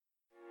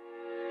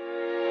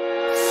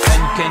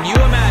Can you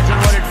imagine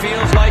what it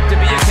feels like to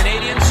be a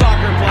Canadian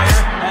soccer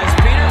player as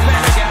Peter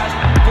Pendergast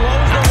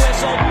blows the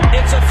whistle?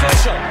 It's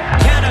official.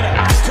 Canada,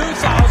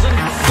 2000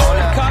 Gold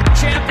Cup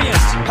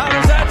champions. How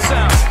does that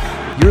sound?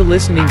 You're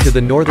listening to the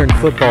Northern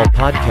Football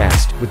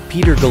Podcast with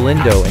Peter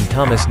Galindo and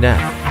Thomas Neff.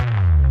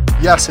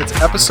 Yes, it's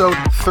episode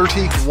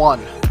 31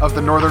 of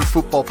the Northern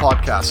Football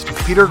Podcast.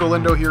 Peter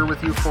Galindo here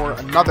with you for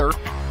another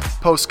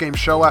post-game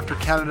show after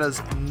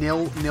Canada's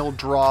 0-0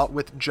 draw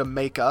with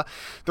Jamaica.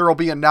 There will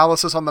be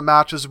analysis on the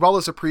match as well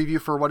as a preview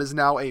for what is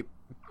now a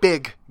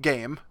big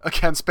game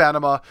against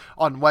Panama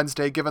on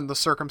Wednesday, given the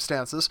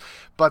circumstances.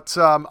 But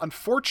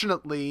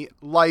unfortunately,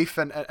 life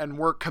and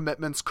work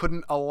commitments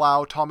couldn't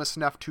allow Thomas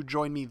Neff to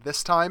join me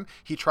this time.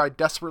 He tried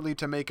desperately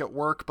to make it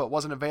work, but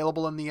wasn't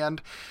available in the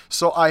end.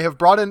 So I have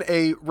brought in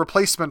a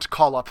replacement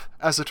call-up,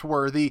 as it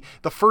were. The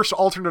first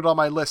alternate on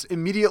my list.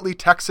 Immediately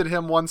texted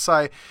him once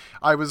I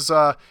was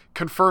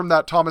confirmed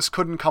that Thomas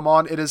couldn't come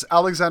on. It is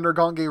Alexander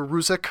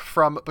Gonge-Ruzik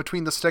from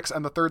Between the Sticks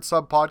and the Third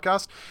Sub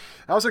podcast.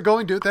 How's it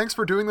going, dude? Thanks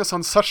for doing this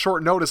on such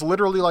short notice.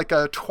 Literally like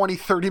a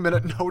 20-30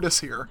 minute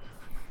notice here.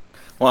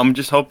 Well, I'm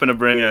just hoping to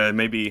bring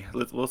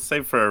we'll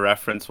say for a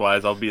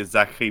reference-wise, I'll be a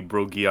Zachary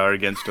Broguillard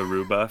against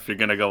Aruba, if you're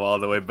going to go all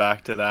the way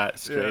back to that,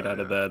 straight out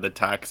of the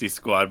taxi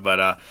squad.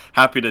 But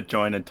happy to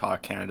join and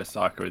talk Canada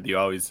soccer with you.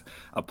 Always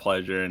a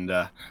pleasure. And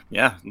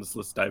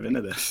let's dive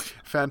into this.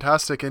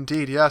 Fantastic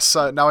indeed. Yes,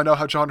 now I know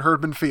how John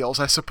Herdman feels,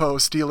 I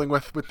suppose, dealing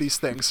with these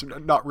things.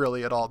 Not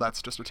really at all.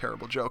 That's just a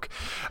terrible joke.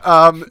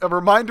 A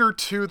reminder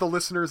to the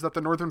listeners that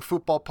the Northern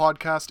Football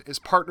Podcast is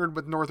partnered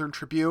with Northern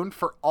Tribune.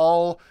 For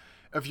all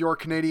of your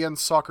Canadian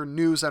soccer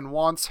news and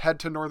wants, head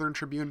to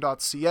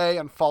northerntribune.ca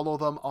and follow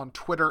them on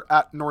Twitter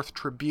at North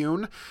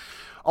Tribune.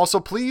 Also,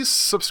 please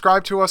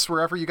subscribe to us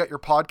wherever you get your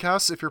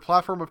podcasts. If your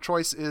platform of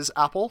choice is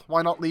Apple,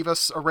 why not leave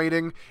us a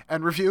rating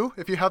and review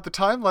if you have the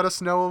time? Let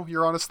us know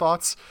your honest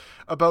thoughts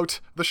about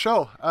the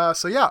show.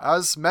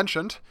 As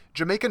mentioned,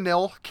 Jamaica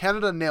 0,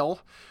 Canada 0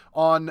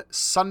 on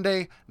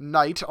Sunday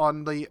night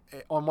on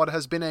what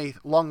has been a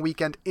long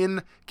weekend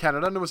in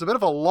Canada. And it was a bit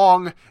of a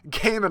long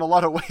game in a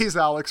lot of ways,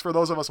 Alex, for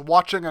those of us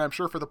watching, and I'm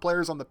sure for the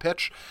players on the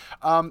pitch.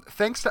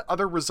 Thanks to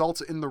other results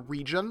in the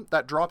region,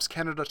 that drops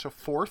Canada to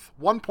 4th,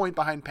 1 point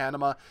behind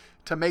Panama,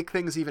 to make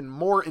things even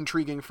more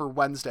intriguing for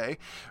Wednesday.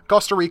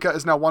 Costa Rica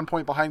is now 1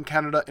 point behind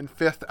Canada in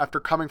 5th after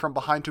coming from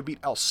behind to beat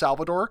El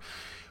Salvador.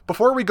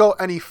 Before we go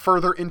any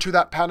further into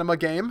that Panama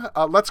game,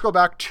 let's go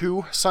back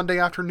to Sunday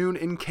afternoon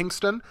in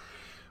Kingston.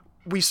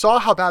 We saw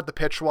how bad the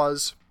pitch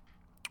was.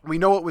 We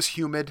know it was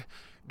humid.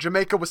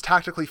 Jamaica was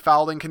tactically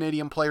fouling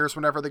Canadian players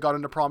whenever they got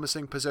into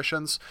promising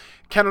positions.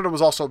 Canada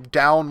was also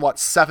down,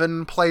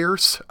 7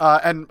 players,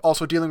 and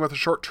also dealing with a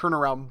short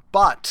turnaround.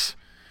 But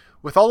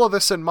with all of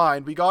this in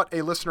mind, we got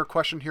a listener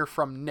question here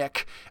from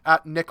Nick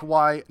at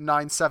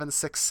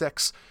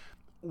NickY9766.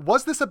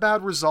 Was this a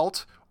bad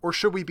result, or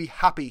should we be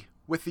happy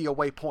with the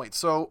away point?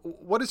 So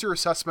what is your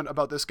assessment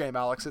about this game,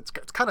 Alex? It's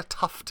kind of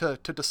tough to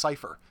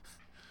decipher.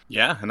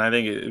 Yeah, and I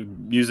think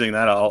using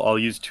that, I'll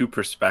use two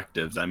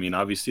perspectives. I mean,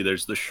 obviously,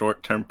 there's the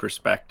short-term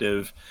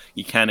perspective.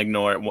 You can't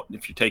ignore it.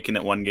 If you're taking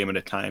it one game at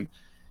a time,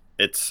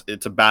 it's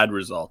a bad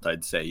result,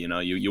 I'd say. You know,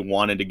 you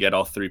wanted to get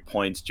all 3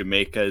 points.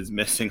 Jamaica is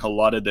missing a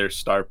lot of their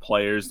star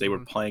players. They were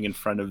playing in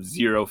front of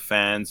 0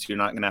 fans. You're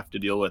not going to have to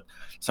deal with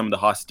some of the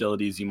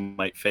hostilities you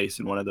might face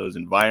in one of those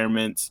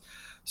environments.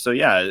 So,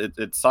 yeah,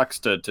 it sucks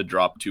to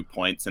drop 2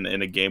 points in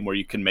a game where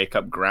you can make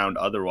up ground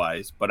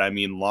otherwise. But, I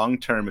mean,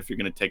 long-term, if you're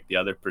going to take the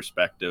other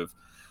perspective,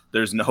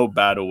 there's no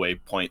bad away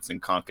points in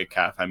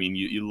CONCACAF. I mean,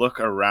 you look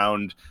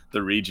around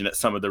the region at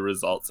some of the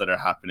results that are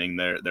happening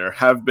there. There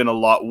have been a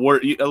lot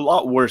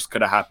worse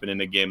could have happened in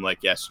a game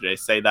like yesterday.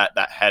 Say that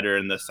header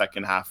in the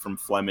second half from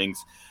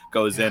Flemings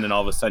goes in and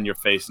all of a sudden you're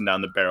facing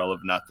down the barrel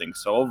of nothing.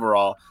 So,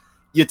 overall,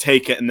 you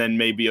take it, and then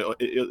maybe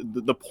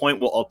the point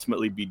will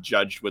ultimately be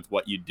judged with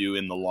what you do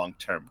in the long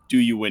term. Do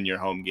you win your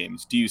home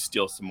games? Do you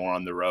steal some more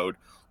on the road?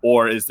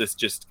 Or is this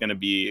just going to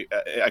be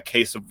a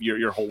case of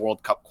your whole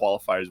World Cup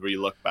qualifiers where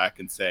you look back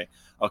and say,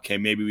 okay,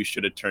 maybe we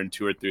should have turned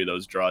 2 or 3 of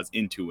those draws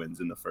into wins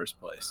in the first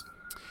place?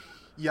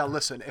 Yeah,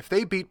 listen, if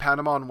they beat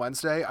Panama on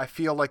Wednesday, I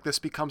feel like this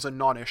becomes a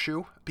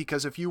non-issue,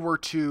 because if you were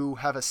to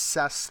have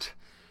assessed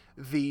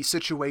the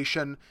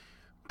situation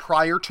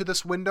prior to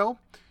this window,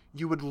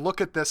 you would look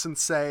at this and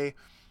say,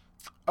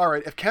 all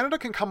right, if Canada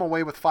can come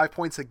away with 5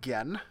 points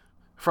again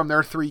from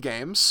their 3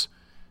 games,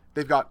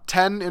 they've got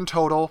 10 in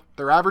total.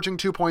 They're averaging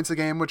 2 points a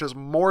game, which is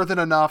more than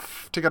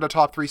enough to get a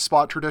top 3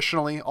 spot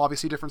traditionally.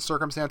 Obviously, different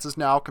circumstances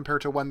now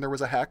compared to when there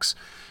was a hex.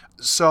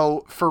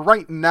 So for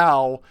right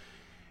now,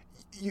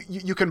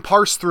 you can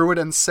parse through it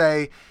and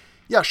say,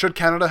 yeah, should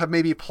Canada have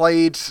maybe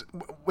played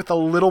with a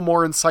little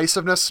more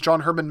incisiveness?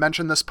 John Herdman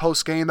mentioned this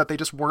post-game that they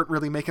just weren't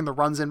really making the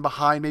runs in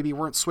behind, maybe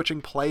weren't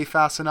switching play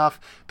fast enough.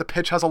 The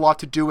pitch has a lot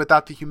to do with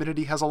that. The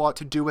humidity has a lot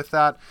to do with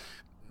that.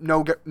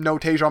 No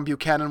Tajon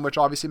Buchanan, which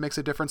obviously makes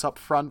a difference up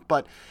front,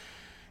 but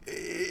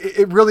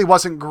it really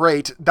wasn't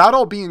great. That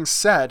all being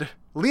said,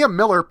 Liam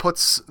Miller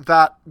puts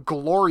that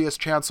glorious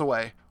chance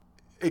away.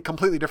 a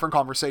completely different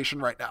conversation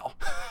right now,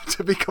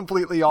 to be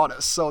completely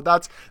honest. So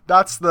that's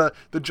the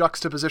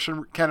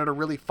juxtaposition Canada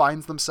really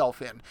finds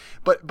themselves in.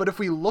 But if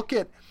we look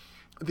at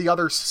the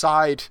other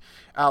side,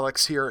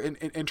 Alex, here,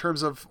 in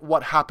terms of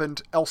what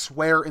happened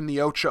elsewhere in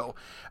the Ocho,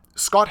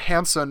 Scott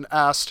Hansen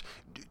asked,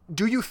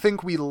 do you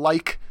think we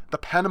like the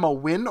Panama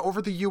win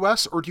over the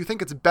U.S., or do you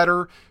think it's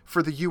better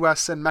for the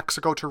U.S. and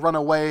Mexico to run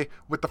away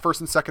with the first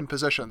and second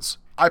positions?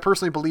 I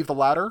personally believe the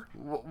latter.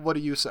 What do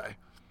you say?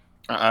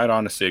 I'd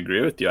honestly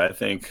agree with you. I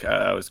think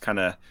I was kind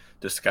of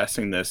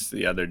discussing this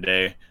the other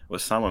day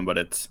with someone, but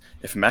it's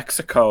if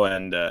Mexico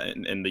and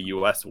the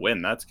U.S.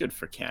 win, that's good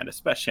for Canada.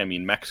 Especially, I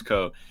mean,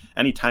 Mexico,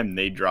 anytime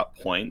they drop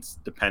points,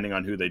 depending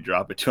on who they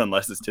drop it to,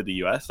 unless it's to the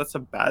U.S., that's a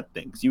bad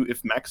thing.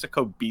 If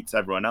Mexico beats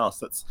everyone else,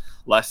 that's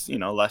less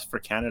for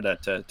Canada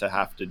to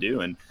have to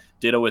do, and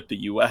ditto with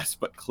the U.S.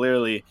 But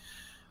clearly,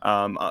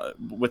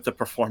 with the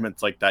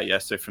performance like that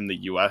yesterday from the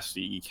U.S.,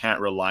 you can't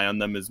rely on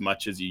them as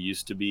much as you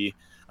used to be.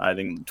 I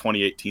think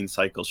 2018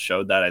 cycles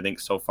showed that. I think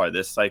so far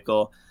this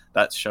cycle,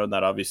 that's shown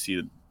that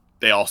obviously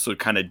they also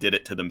kind of did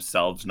it to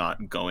themselves,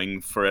 not going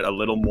for it a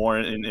little more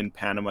in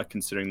Panama,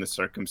 considering the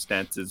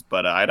circumstances.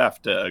 But I'd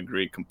have to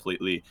agree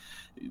completely.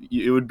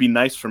 It would be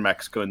nice for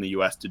Mexico and the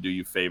U.S. to do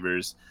you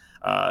favors,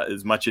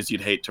 as much as you'd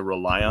hate to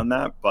rely on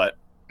that. But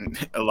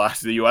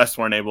alas, the U.S.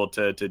 weren't able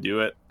to do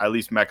it. At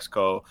least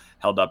Mexico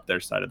held up their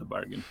side of the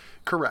bargain.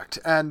 Correct.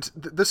 And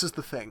this is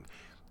the thing.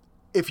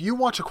 If you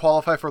want to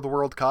qualify for the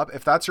World Cup,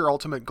 if that's your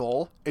ultimate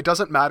goal, it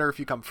doesn't matter if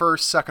you come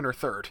first, second, or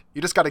third.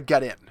 You just got to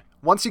get in.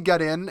 Once you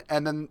get in,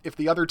 and then if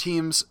the other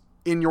teams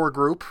in your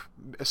group,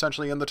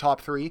 essentially in the top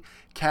three,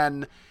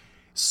 can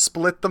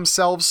split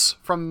themselves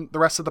from the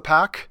rest of the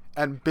pack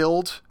and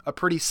build a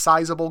pretty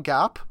sizable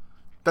gap,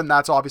 then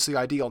that's obviously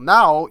ideal.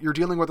 Now, you're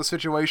dealing with a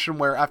situation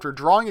where after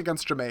drawing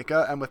against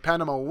Jamaica and with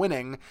Panama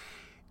winning,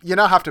 you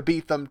now have to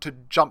beat them to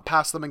jump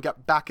past them and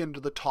get back into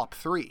the top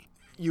three.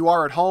 You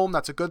are at home.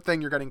 That's a good thing.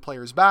 You're getting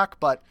players back,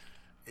 but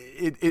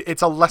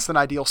it's a less than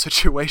ideal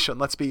situation.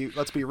 Let's be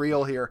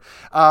real here.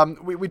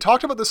 We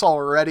talked about this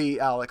already,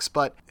 Alex,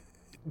 but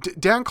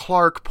Dan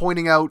Clark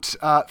pointing out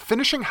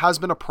finishing has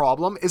been a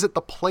problem. Is it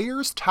the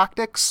players,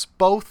 tactics,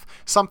 both,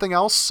 something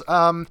else?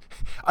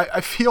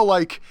 I feel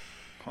like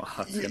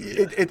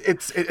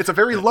it's a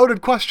very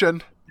loaded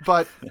question,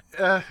 but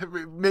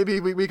maybe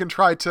we can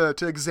try to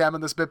examine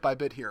this bit by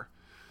bit here.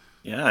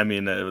 Yeah, I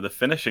mean, the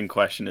finishing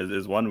question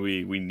is one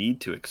we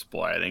need to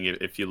explore. I think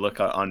if you look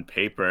on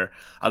paper,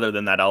 other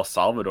than that El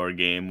Salvador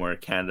game where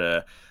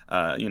Canada,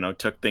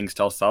 took things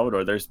to El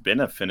Salvador, there's been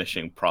a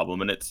finishing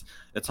problem. And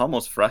it's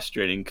almost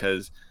frustrating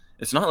because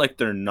it's not like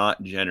they're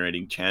not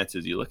generating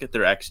chances. You look at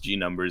their XG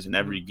numbers in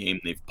every game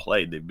they've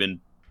played, they've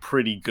been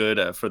pretty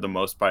good for the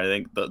most part. I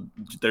think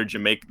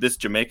this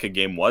Jamaica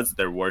game was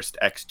their worst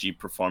XG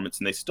performance,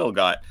 and they still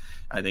got,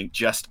 I think,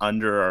 just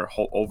under or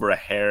over a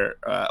hair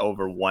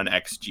over 1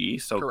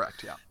 XG. So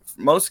correct, yeah.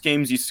 Most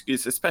games, you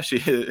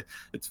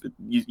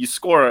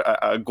score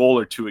a goal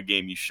or two a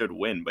game, you should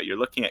win. But you're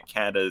looking at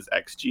Canada's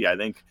XG. I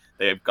think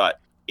they've got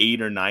 8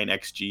 or 9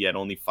 XG at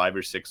only 5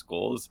 or 6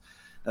 goals.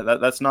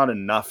 That's not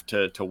enough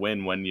to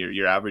win when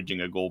you're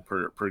averaging a goal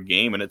per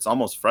game, and it's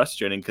almost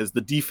frustrating because the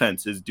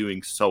defense is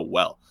doing so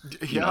well.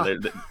 Yeah.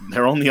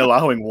 They're only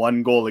allowing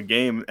 1 goal a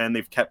game, and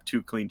they've kept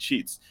 2 clean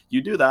sheets.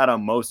 You do that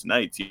on most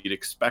nights, you'd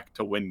expect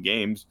to win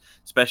games,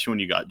 especially when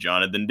you got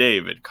Jonathan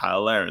David,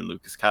 Kyle Larin,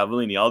 Lucas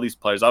Cavallini, all these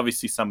players.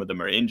 Obviously, some of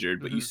them are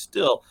injured, but you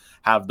still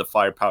have the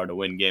firepower to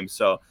win games.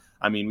 So,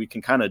 I mean, we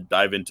can kind of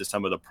dive into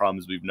some of the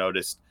problems we've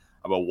noticed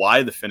about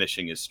why the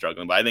finishing is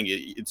struggling. But I think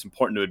it's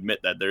important to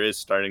admit that there is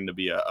starting to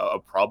be a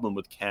problem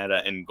with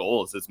Canada and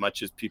goals, as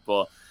much as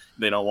people,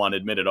 they don't want to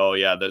admit it. Oh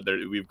yeah,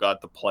 we've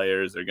got the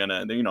players. They're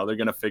gonna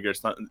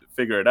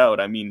figure it out.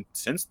 I mean,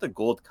 since the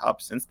Gold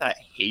Cup, since that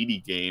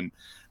Haiti game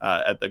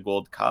at the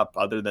Gold Cup,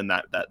 other than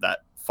that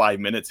 5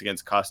 minutes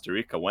against Costa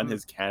Rica, when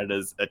has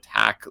Canada's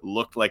attack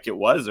looked like it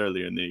was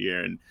earlier in the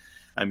year? And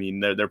I mean,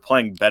 they're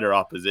playing better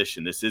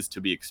opposition. This is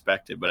to be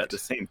expected, but at the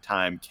same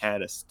time,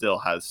 Canada still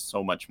has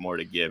so much more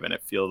to give, and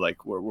it feels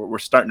like we're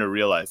starting to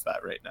realize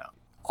that right now.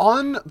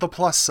 On the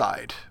plus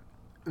side,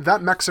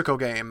 that Mexico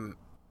game,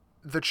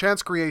 the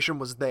chance creation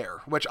was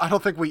there, which I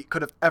don't think we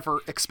could have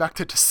ever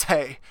expected to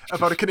say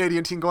about a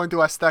Canadian team going to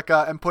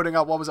Azteca and putting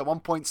up,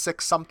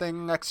 1.6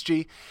 something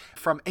XG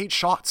from 8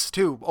 shots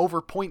too, over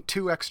 0.2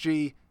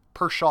 XG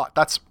per shot.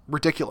 That's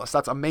ridiculous.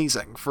 That's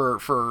amazing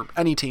for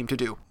any team to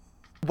do.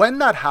 When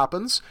that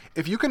happens,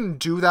 if you can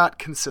do that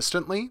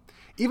consistently,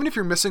 even if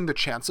you're missing the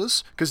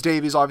chances, because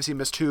Davies obviously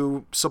missed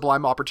 2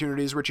 sublime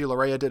opportunities, Richie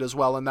Laryea did as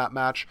well in that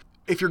match.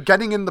 If you're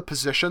getting in the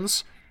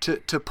positions to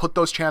put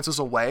those chances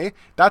away,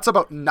 that's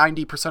about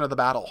 90% of the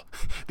battle.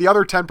 The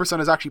other 10%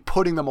 is actually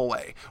putting them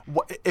away.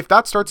 If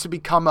that starts to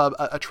become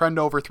a trend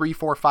over 3,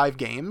 4, 5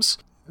 games,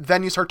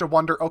 then you start to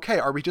wonder, okay,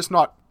 are we just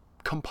not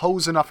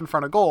composed enough in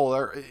front of goal?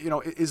 Or,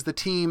 is the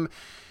team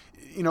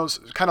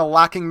kind of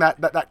lacking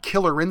that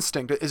killer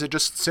instinct? Is it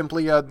just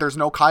simply there's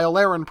no Kyle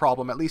Larin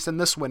problem, at least in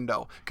this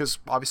window? Because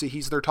obviously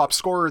he's their top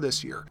scorer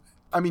this year.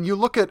 I mean, you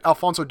look at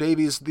Alphonso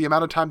Davies, the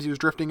amount of times he was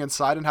drifting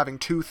inside and having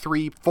 2,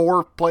 3,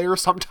 4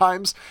 players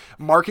sometimes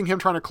marking him,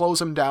 trying to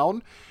close him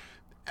down.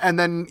 And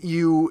then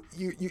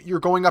you're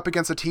going up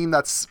against a team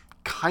that's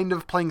kind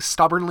of playing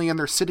stubbornly and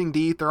they're sitting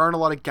deep. There aren't a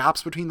lot of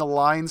gaps between the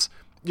lines.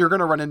 You're going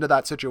to run into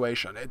that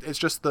situation. It's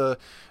just the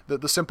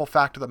simple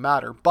fact of the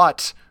matter.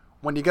 But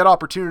when you get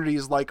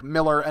opportunities like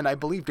Miller, and I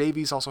believe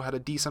Davies also had a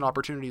decent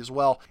opportunity as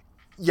well,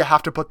 you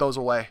have to put those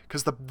away,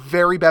 because the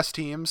very best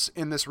teams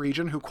in this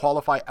region who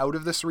qualify out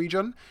of this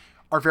region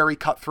are very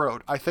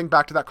cutthroat. I think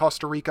back to that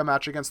Costa Rica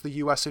match against the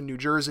U.S. in New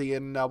Jersey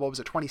in,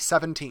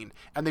 2017,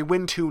 and they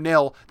win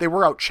 2-0. They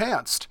were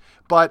outchanced,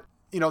 but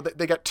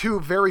they get 2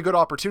 very good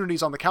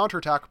opportunities on the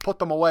counterattack, put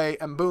them away,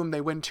 and boom,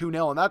 they win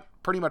 2-0, and that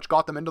pretty much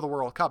got them into the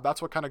World Cup.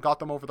 That's what kind of got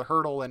them over the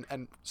hurdle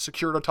and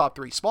secured a top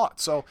 3 spot.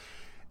 So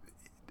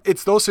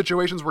it's those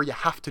situations where you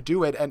have to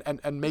do it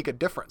and make a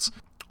difference.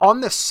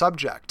 On this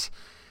subject,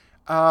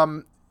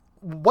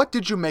 what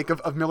did you make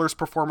of Miller's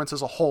performance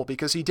as a whole?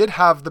 Because he did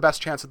have the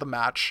best chance of the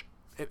match,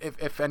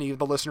 if any of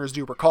the listeners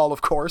do recall,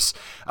 of course,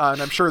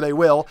 and I'm sure they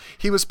will.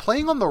 He was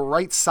playing on the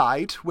right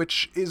side,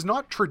 which is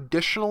not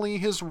traditionally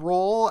his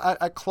role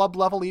at club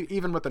level,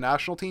 even with the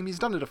national team. He's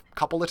done it a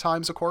couple of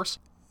times, of course.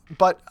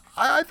 But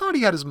I thought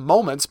he had his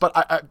moments,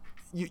 but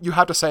you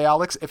have to say,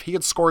 Alex, if he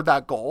had scored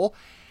that goal,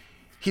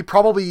 he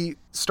probably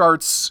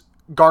starts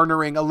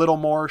garnering a little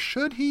more.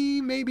 Should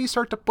he maybe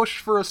start to push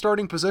for a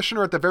starting position,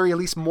 or at the very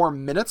least more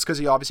minutes, because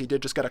he obviously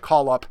did just get a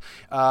call up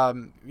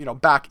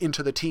back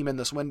into the team in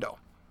this window?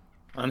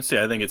 Honestly,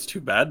 I think it's too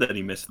bad that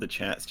he missed the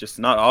chance. Just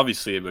not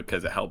obviously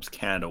because it helps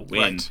Canada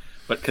win, right,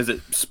 but because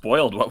it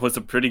spoiled what was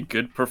a pretty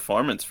good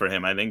performance for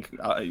him. I think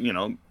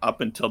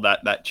up until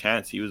that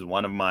chance, he was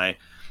one of my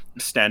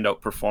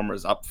standout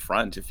performers up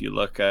front. If you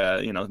look,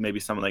 maybe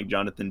someone like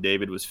Jonathan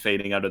David was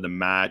fading out of the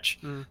match.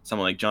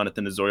 Someone like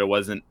Jonathan Osorio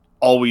wasn't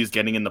always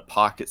getting in the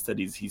pockets that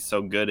he's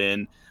so good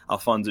in.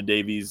 Alphonso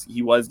Davies,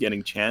 he was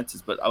getting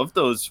chances, but of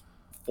those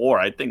 4,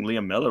 I think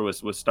Liam Miller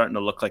was starting to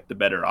look like the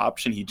better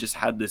option. He just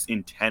had this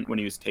intent when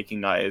he was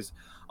taking guys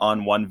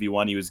on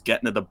 1v1. He was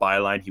getting to the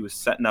byline. He was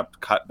setting up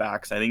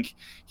cutbacks. I think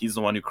he's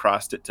the one who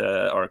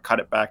cut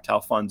it back to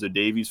Alphonso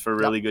Davies for a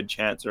really good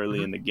chance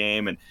early in the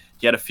game, and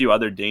he had a few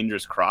other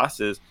dangerous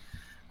crosses.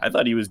 I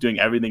thought he was doing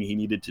everything he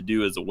needed to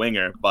do as a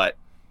winger, but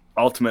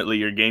ultimately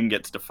your game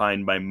gets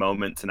defined by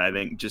moments, and I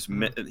think just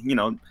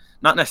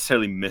not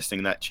necessarily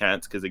missing that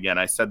chance, because again,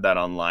 I said that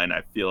online,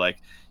 I feel like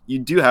you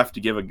do have to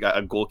give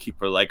a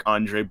goalkeeper like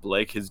Andre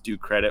Blake his due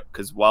credit,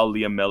 because while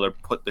Liam Miller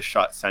put the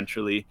shot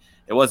centrally,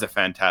 it was a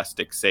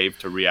fantastic save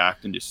to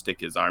react and just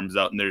stick his arms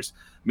out. And there's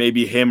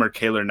maybe him or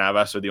Keylor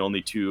Navas are the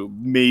only 2,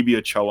 maybe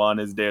Ochoa on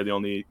his day are the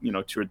only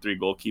 2 or 3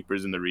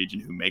 goalkeepers in the region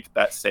who make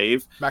that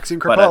save. Maxime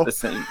Crepeau. But at the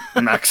same,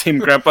 Maxime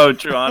Crepeau,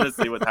 true,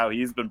 honestly, with how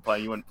he's been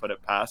playing, you wouldn't put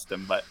it past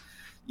him. But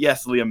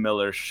yes, Liam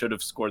Miller should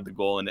have scored the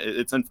goal, and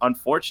it's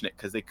unfortunate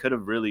because they could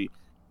have really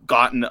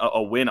gotten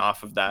a win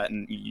off of that.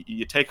 And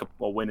you take a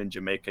win in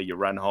Jamaica, you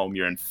run home,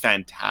 you're in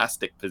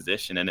fantastic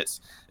position, and it's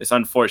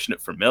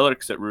unfortunate for Miller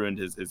because it ruined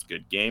his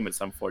good game.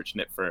 It's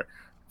unfortunate for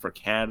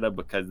Canada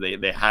because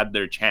they had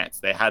their chance.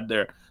 They had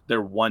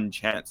their one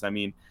chance. I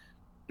mean,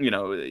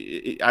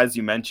 as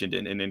you mentioned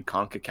in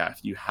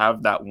CONCACAF, you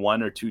have that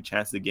 1 or 2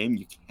 chances a game.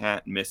 You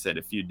can't miss it.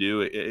 If you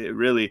do, it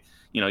really,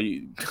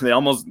 they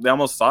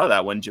almost saw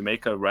that when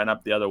Jamaica ran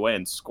up the other way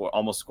and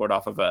almost scored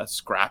off of a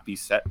scrappy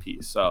set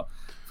piece. So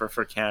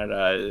for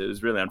Canada, it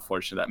was really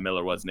unfortunate that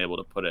Miller wasn't able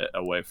to put it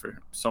away for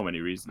so many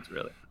reasons,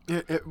 really.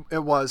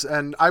 It was,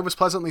 and I was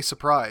pleasantly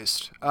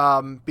surprised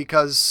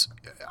because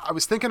I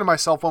was thinking to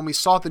myself when we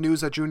saw the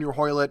news that Junior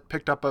Hoylett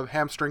picked up a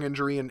hamstring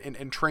injury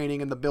in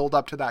training in the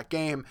build-up to that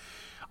game,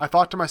 I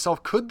thought to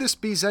myself, could this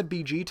be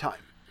ZBG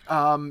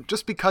time?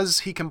 Just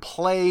because he can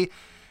play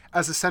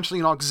as essentially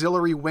an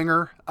auxiliary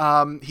winger.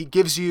 He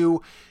gives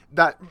you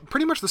that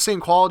pretty much the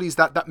same qualities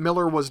that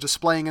Miller was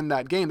displaying in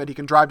that game, that he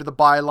can drive to the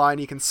byline,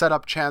 he can set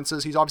up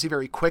chances. He's obviously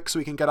very quick, so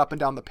he can get up and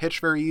down the pitch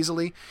very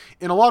easily.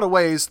 In a lot of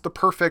ways, the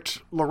perfect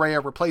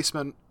Larea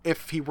replacement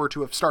if he were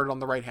to have started on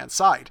the right-hand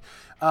side.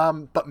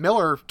 But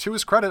Miller, to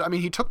his credit, I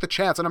mean, he took the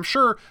chance, and I'm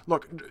sure,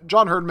 look,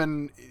 John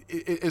Herdman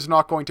is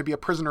not going to be a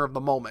prisoner of the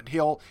moment.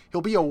 He'll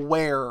be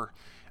aware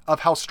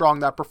of how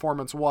strong that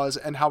performance was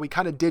and how he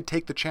kind of did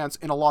take the chance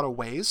in a lot of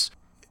ways.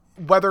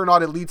 Whether or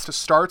not it leads to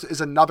starts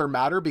is another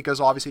matter, because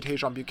obviously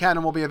Tajon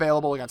Buchanan will be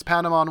available against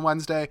Panama on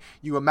Wednesday.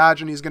 You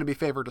imagine he's going to be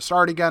favored to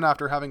start again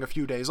after having a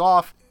few days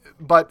off.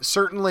 But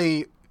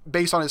certainly,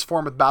 based on his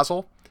form with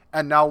Basel,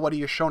 and now what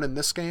he has shown in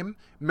this game,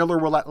 Miller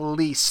will at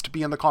least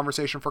be in the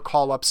conversation for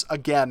call-ups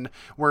again,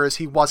 whereas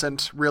he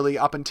wasn't really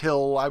up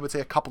until, I would say,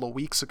 a couple of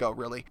weeks ago,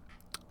 really.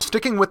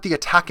 Sticking with the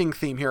attacking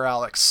theme here,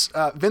 Alex,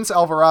 Vince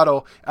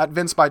Alvarado at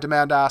Vince by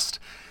Demand asked,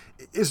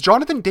 is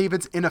Jonathan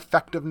David's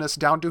ineffectiveness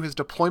down to his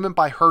deployment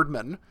by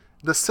Herdman,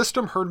 the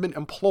system Herdman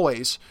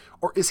employs,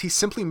 or is he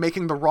simply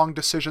making the wrong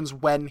decisions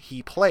when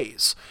he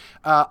plays?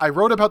 I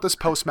wrote about this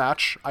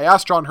post-match. I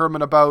asked John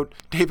Herdman about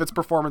David's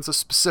performances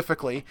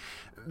specifically.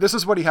 This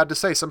is what he had to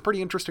say. Some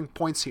pretty interesting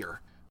points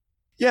here.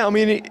 Yeah, I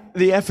mean,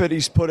 the effort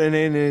he's putting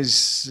in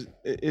is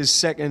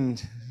second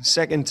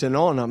to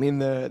none. I mean,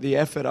 the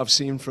effort I've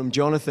seen from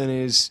Jonathan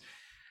is,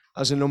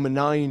 as a number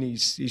 9,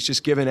 he's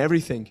just given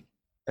everything.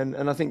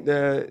 And I think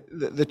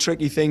the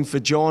tricky thing for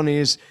John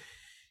is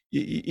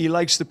he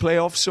likes to play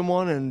off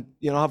someone, and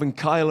having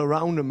Kyle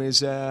around him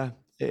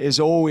is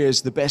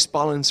always the best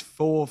balance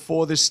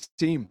for this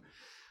team.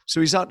 So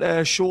he's had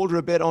to shoulder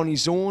a bit on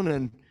his own,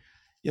 and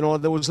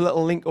there was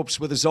little link-ups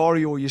with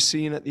Osorio you're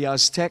seeing at the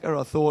Azteca.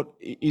 I thought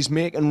he's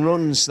making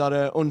runs that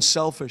are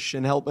unselfish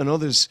and helping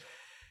others.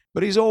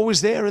 But he's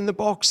always there in the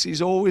box.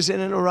 He's always in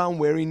and around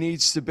where he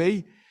needs to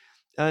be.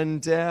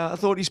 And I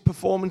thought his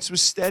performance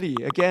was steady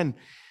again.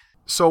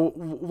 So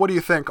what do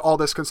you think, all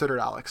this considered,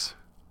 Alex?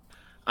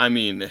 I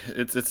mean,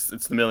 it's the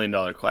 $1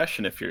 million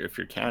question. If you're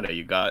Canada,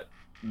 you got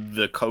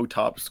the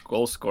co-top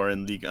goal scorer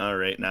in Ligue 1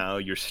 right now.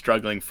 You're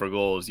struggling for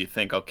goals. You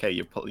think, okay,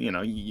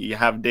 you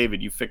have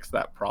David, you fix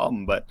that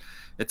problem, but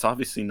it's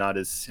obviously not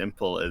as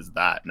simple as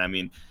that. And I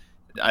mean,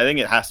 I think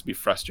it has to be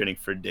frustrating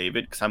for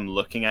David, because I'm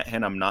looking at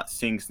him, I'm not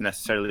seeing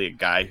necessarily a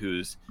guy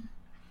who's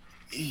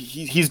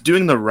he's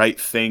doing the right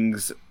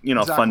things,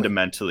 exactly.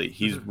 Fundamentally.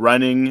 He's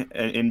running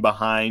in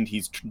behind,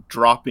 he's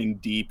dropping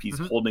deep, he's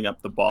holding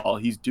up the ball,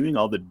 he's doing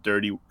all the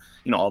dirty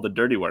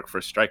work for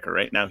a striker.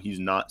 Right now he's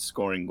not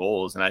scoring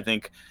goals, and I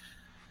think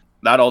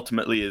that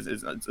ultimately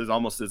is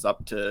almost as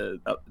up to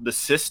the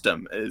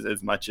system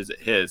as much as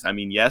it is. I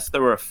mean, yes,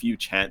 there were a few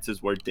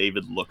chances where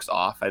David looks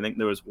off. I think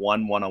there was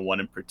one-on-one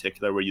in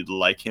particular where you'd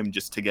like him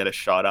just to get a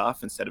shot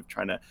off instead of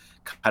trying to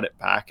cut it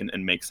back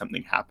and make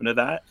something happen to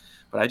that.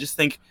 But I just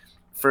think,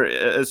 for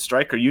a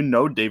striker,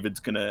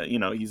 David's gonna,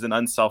 he's an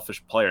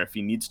unselfish player. If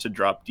he needs to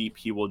drop deep,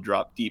 he will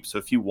drop deep. So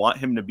if you want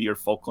him to be your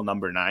focal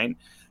number 9,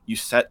 you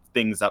set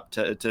things up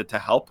to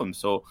help him.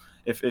 So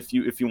if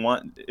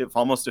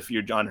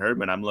you're John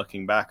Herdman, I'm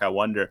looking back, I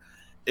wonder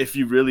if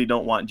you really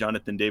don't want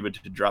Jonathan David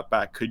to drop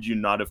back, could you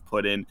not have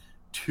put in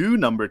 2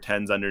 number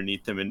 10s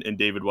underneath him in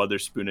David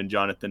Wotherspoon and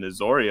Jonathan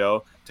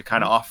Osorio to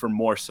kind of offer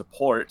more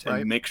support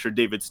and make sure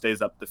David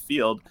stays up the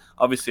field?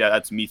 Obviously,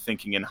 that's me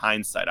thinking in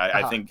hindsight.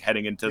 I think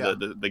heading into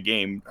the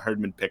game,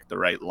 Herdman picked the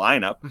right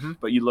lineup.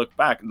 But you look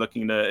back,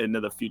 looking into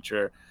the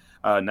future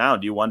now,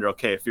 do you wonder,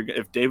 okay,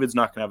 if David's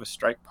not going to have a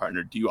strike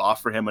partner, do you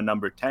offer him a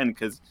number 10?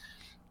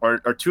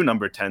 Or 2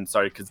 number 10s,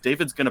 sorry, because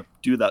David's going to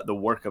do the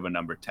work of a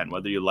number 10,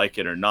 whether you like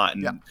it or not.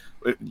 And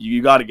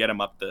you got to get him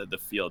up the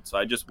field. So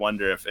I just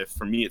wonder if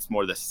for me, it's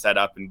more the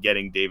setup and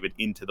getting David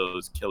into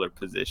those killer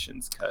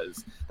positions,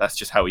 because that's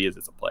just how he is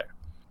as a player.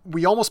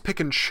 We almost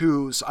pick and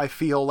choose, I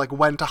feel, like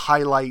when to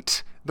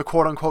highlight the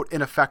quote-unquote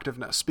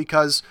ineffectiveness.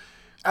 Because,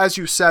 as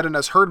you said, and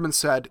as Herdman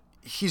said,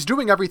 he's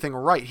doing everything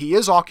right. He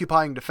is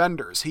occupying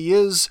defenders. He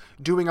is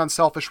doing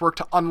unselfish work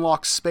to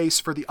unlock space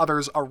for the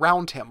others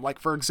around him. Like,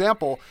 for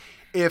example,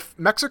 if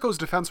Mexico's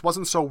defense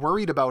wasn't so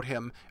worried about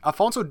him,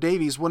 Alphonso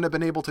Davies wouldn't have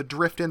been able to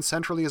drift in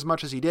centrally as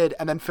much as he did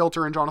and then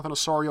filter in Jonathan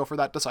Osorio for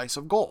that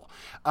decisive goal.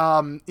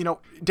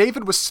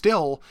 David was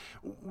still,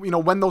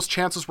 when those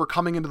chances were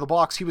coming into the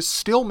box, he was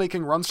still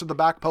making runs to the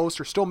back post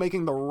or still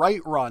making the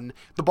right run.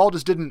 The ball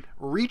just didn't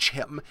reach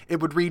him. It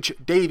would reach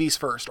Davies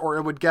first, or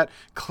it would get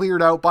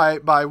cleared out by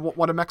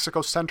one of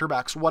Mexico's center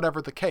backs, whatever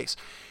the case.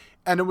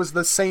 And it was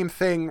the same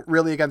thing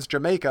really against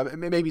Jamaica,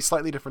 maybe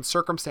slightly different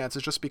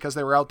circumstances, just because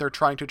they were out there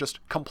trying to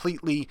just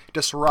completely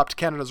disrupt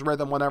Canada's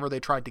rhythm whenever they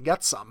tried to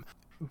get some.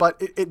 But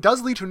it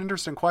does lead to an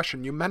interesting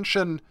question. You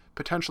mentioned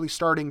potentially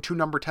starting 2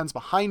 number 10s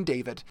behind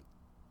David.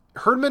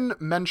 Herdman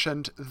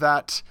mentioned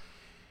that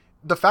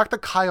the fact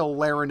that Kyle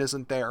Larin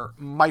isn't there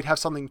might have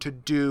something to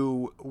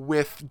do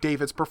with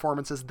David's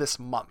performances this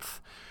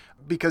month.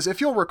 Because if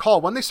you'll recall,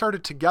 when they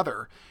started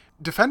together,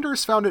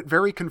 defenders found it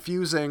very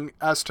confusing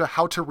as to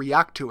how to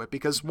react to it,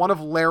 because one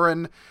of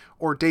Larin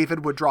or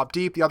David would drop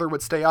deep, the other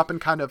would stay up and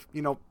kind of,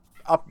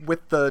 up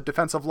with the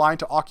defensive line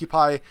to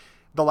occupy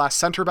the last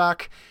center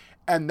back.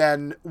 And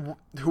then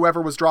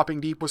whoever was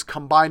dropping deep was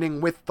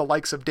combining with the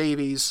likes of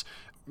Davies,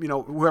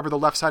 whoever the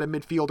left-sided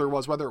midfielder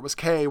was, whether it was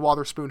Kay,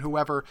 Wotherspoon,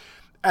 whoever.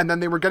 And then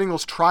they were getting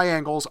those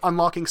triangles,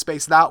 unlocking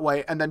space that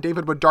way, and then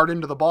David would dart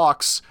into the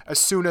box as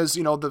soon as,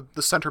 the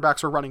center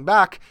backs were running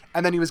back,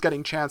 and then he was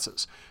getting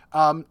chances.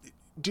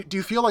 Do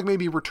you feel like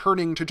maybe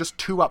returning to just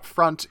 2 up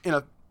front in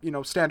a,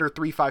 standard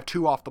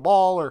 3-5-2 off the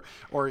ball or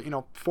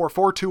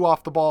 4-4-2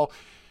 off the ball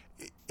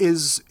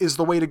is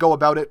the way to go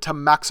about it to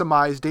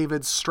maximize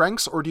David's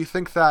strengths? Or do you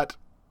think that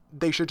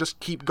they should just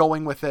keep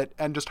going with it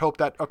and just hope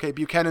that, okay,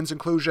 Buchanan's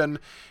inclusion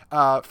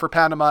for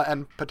Panama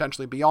and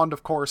potentially beyond,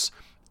 of course,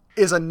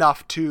 is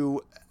enough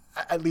to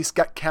at least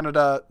get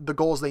Canada the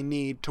goals they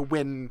need to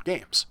win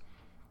games?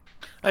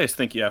 I just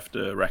think you have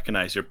to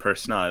recognize your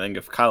personnel. I think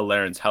if Kyle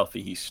Larin's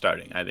healthy, he's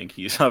starting. I think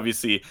he's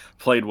obviously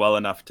played well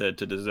enough to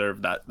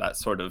deserve that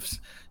sort of,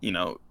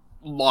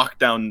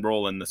 lockdown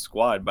role in the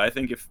squad. But I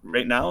think if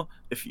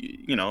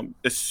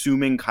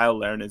assuming Kyle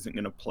Larin isn't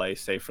going to play,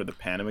 say, for the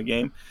Panama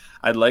game,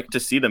 I'd like to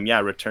see them,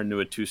 return to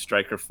a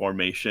 2-striker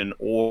formation,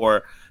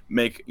 or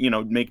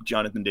make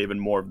Jonathan David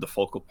more of the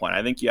focal point.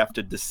 I think you have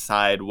to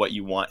decide what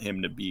you want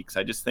him to be, because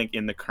I just think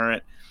in the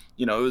current,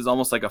 it was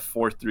almost like a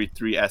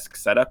 4-3-3-esque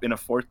setup. In a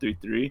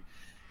 4-3-3,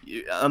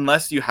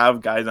 unless you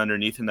have guys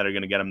underneath him that are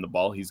going to get him the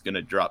ball, he's going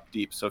to drop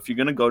deep. So if you're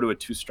going to go to a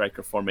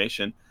 2-striker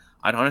formation,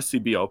 I'd honestly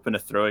be open to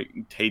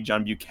throwing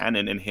Tajon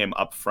Buchanan and him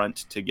up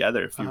front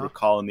together. If you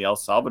recall, in the El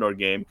Salvador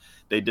game,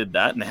 they did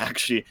that, and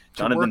actually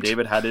Jonathan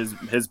David had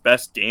his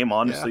best game,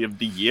 honestly, of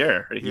the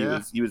year.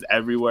 He was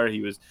everywhere.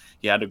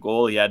 He had a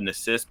goal, he had an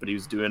assist, but he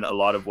was doing a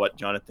lot of what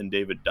Jonathan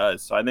David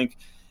does. So I think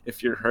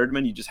if you're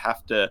Herdman, you just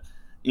have to,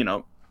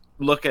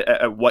 look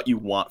at what you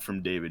want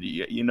from David.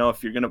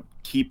 If you're going to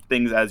keep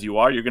things as you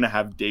are, you're going to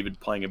have David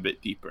playing a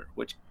bit deeper,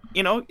 which,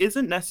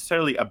 isn't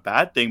necessarily a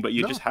bad thing, but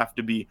you just have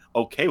to be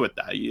okay with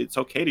that. It's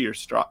okay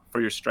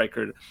for your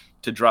striker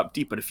to drop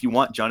deep, but if you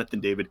want Jonathan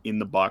David in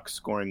the box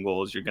scoring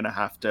goals, you're going to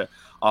have to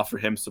offer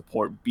him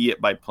support, be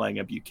it by playing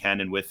a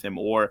Buchanan with him,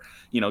 or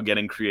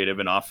getting creative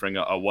and offering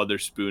a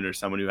Wotherspoon or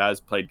someone who has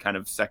played kind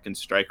of second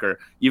striker,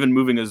 even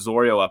moving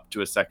Osorio up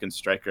to a second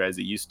striker as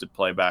he used to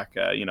play back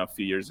a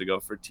few years ago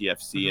for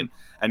TFC,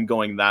 and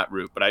going that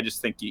route. But I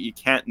just think you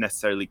can't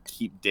necessarily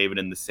keep David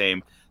in the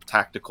same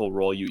tactical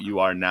role you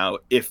are now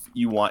if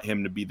you want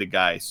him to be the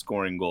guy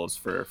scoring goals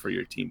for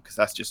your team, because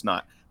that's just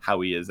not how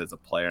he is as a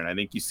player. And I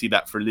think you see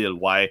that for Lille.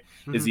 Why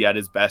is he at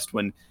his best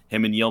when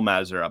him and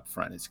Yilmaz are up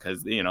front? It's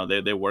because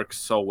they work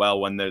so well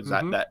when there's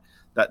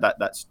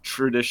that's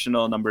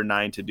traditional number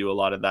 9 to do a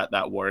lot of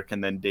that work.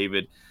 And then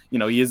David,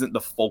 he isn't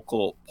the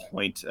focal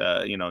point,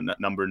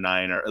 number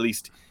 9, or at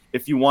least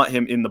if you want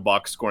him in the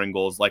box scoring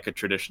goals like a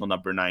traditional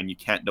number 9, you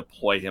can't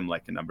deploy him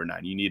like a number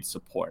 9. You need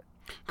support.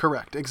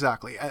 Correct,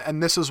 exactly.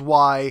 And this is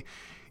why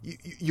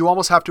you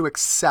almost have to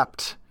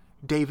accept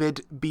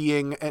David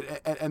being,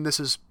 and this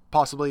is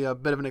possibly a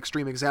bit of an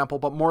extreme example,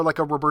 but more like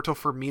a Roberto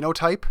Firmino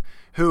type,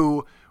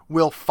 who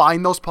will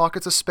find those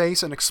pockets of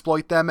space and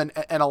exploit them and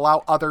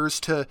allow others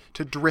to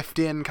drift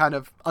in kind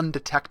of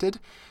undetected?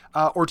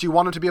 Or do you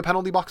want him to be a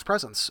penalty box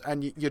presence,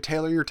 and you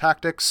tailor your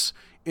tactics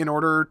in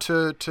order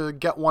to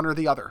get one or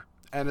the other?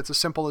 And it's as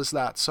simple as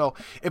that. So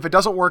if it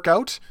doesn't work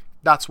out,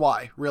 that's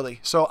why, really.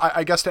 So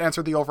I guess to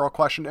answer the overall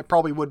question, it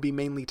probably would be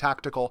mainly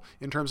tactical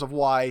in terms of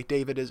why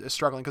David is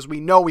struggling, because we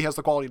know he has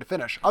the quality to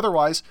finish.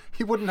 Otherwise,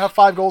 he wouldn't have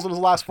 5 goals in his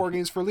last 4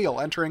 games for Lille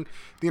entering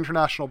the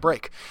international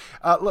break.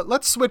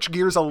 Let's switch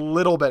gears a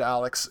little bit,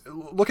 Alex.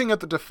 Looking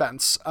at the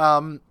defense,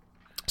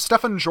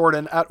 Stefan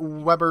Jordan at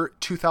Weber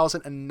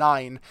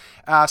 2009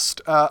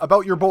 asked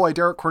about your boy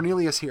Derek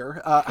Cornelius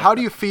here. How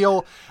do you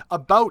feel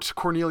about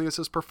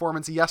Cornelius's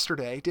performance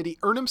yesterday? Did he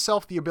earn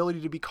himself the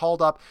ability to be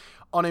called up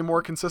on a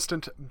more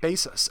consistent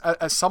basis?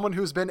 As someone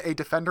who's been a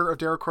defender of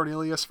Derek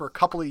Cornelius for a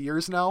couple of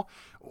years now,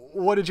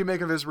 what did you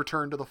make of his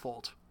return to the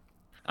fold?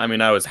 I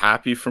mean, I was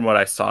happy from what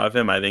I saw of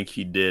him. I think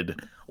he did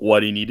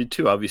what he needed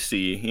to.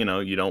 Obviously,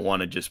 you don't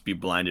want to just be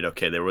blinded.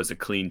 Okay, there was a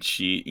clean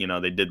sheet.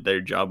 They did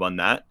their job on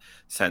that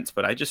sense.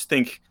 But I just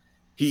think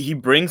he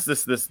brings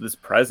this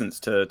presence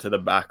to the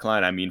back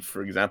line. I mean,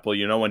 for example,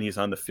 when he's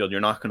on the field, you're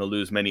not going to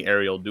lose many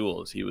aerial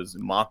duels. He was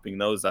mopping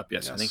those up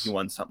yesterday. Yes. I think he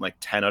won something like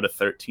 10 out of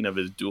 13 of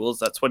his duels.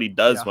 That's what he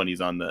does when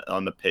he's on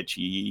the pitch.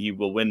 He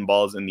will win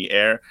balls in the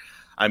air.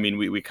 I mean,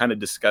 we kind of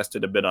discussed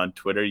it a bit on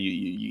Twitter.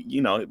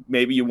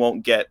 Maybe you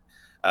won't get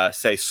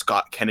say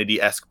Scott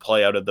Kennedy-esque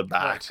play out of the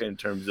back in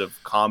terms of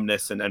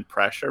calmness and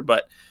pressure,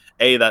 but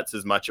that's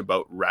as much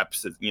about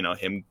reps as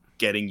him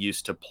getting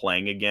used to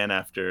playing again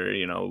after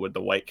with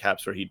the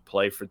Whitecaps, where he'd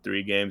play for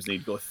 3 games and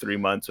he'd go 3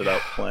 months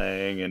without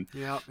playing. And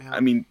I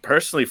mean,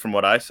 personally, from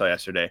what I saw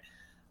yesterday,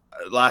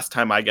 last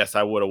time I guess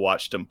I would have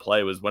watched him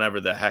play was whenever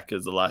the heck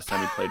is the last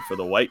time he played for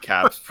the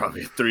Whitecaps,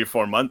 probably 3 or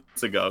 4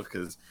 months ago,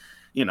 because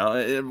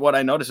what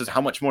I noticed is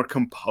how much more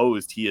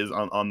composed he is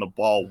on the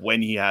ball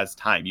when he has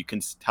time. You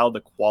can tell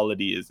the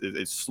quality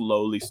is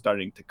slowly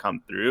starting to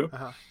come through.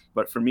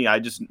 But for me, I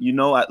just,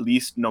 at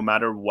least no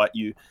matter what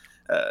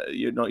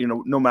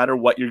no matter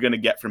what you're going to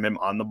get from him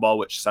on the ball,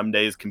 which some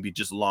days can be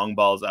just long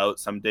balls out,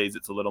 some days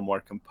it's a little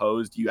more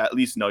composed, you at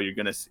least know you're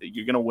going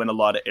to win a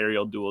lot of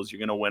aerial duels. You're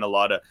going to win a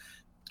lot of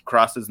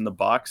crosses in the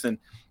box. And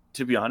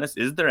to be honest,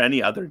 is there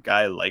any other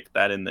guy like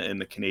that in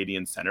the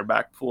Canadian center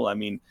back pool? I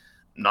mean,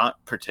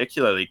 not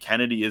particularly.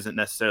 Kennedy isn't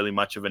necessarily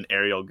much of an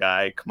aerial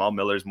guy. Kamal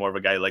Miller's more of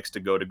a guy who likes to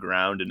go to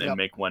ground and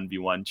make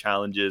 1v1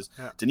 challenges.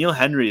 Daniil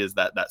Henry is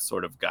that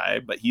sort of guy,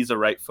 but he's a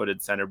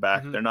right-footed center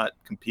back. They're not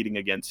competing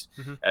against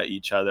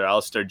each other.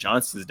 Alistair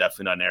Johnson is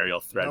definitely not an aerial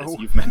threat, as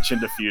you've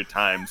mentioned a few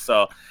times.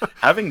 So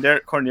having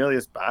Derek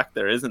Cornelius back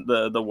there isn't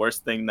the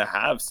worst thing to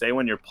have, say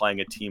when you're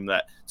playing a team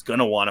that's going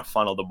to want to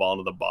funnel the ball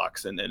into the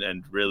box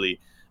and really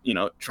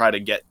try to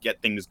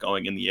get things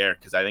going in the air,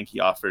 because I think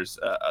he offers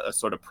a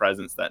sort of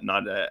presence that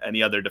not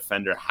any other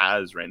defender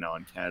has right now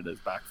in Canada's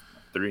back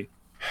 3.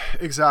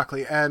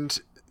 Exactly. And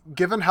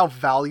given how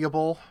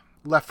valuable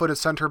left-footed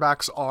center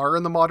backs are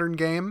in the modern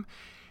game,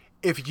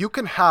 if you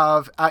can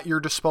have at your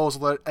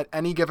disposal at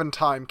any given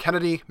time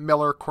Kennedy,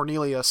 Miller,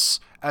 Cornelius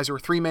as your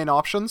 3 main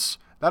options,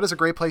 that is a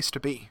great place to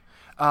be.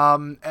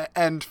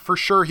 And for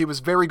sure, he was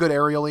very good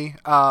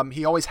aerially.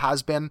 He always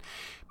has been.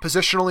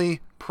 Positionally,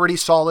 pretty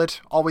solid,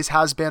 always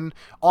has been.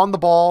 On the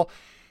ball,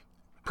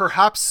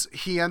 perhaps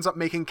he ends up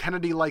making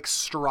Kennedy-like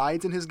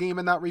strides in his game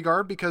in that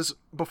regard, because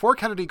before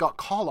Kennedy got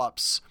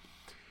call-ups,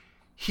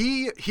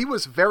 he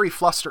was very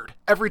flustered.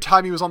 Every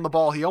time he was on the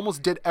ball, he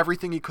almost did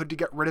everything he could to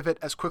get rid of it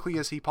as quickly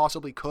as he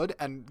possibly could,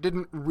 and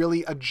didn't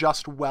really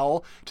adjust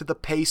well to the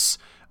pace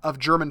of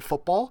German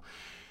football.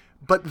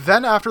 But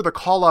then after the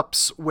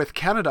call-ups with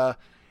Canada,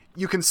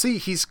 you can see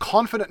he's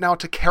confident now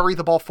to carry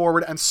the ball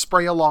forward and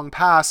spray a long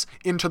pass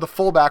into the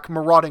fullback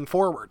marauding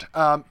forward.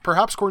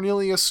 Perhaps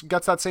Cornelius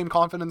gets that same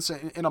confidence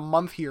in a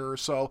month here or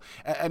so,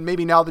 and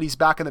maybe now that he's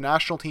back in the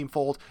national team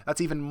fold,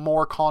 that's even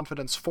more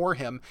confidence for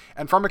him.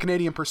 And from a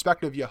Canadian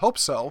perspective, you hope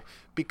so,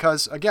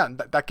 because again,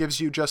 that gives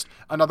you just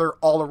another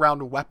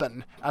all-around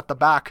weapon at the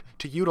back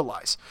to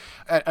utilize.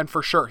 And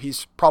for sure,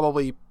 he's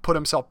probably put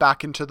himself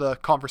back into the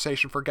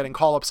conversation for getting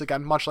call-ups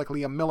again, much like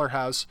Liam Miller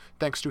has,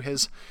 thanks to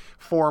his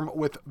form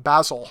with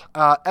Basel.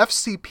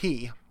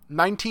 FCP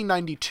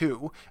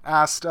 1992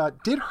 asked,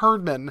 did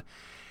Herdman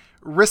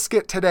risk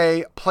it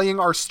today playing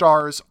our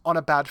stars on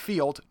a bad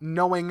field,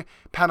 knowing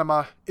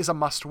Panama is a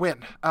must-win?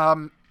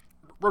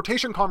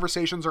 Rotation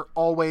conversations are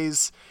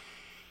always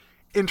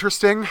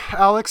interesting,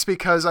 Alex,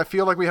 because I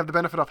feel like we have the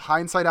benefit of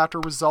hindsight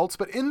after results,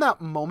 but in that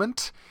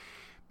moment,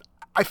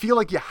 I feel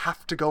like you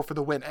have to go for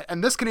the win.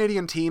 And this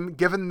Canadian team,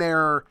 given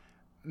their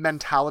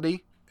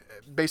mentality,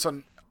 based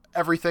on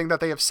everything that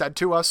they have said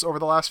to us over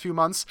the last few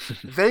months,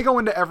 they go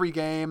into every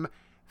game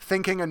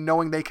thinking and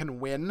knowing they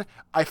can win.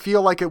 I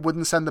feel like it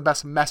wouldn't send the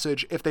best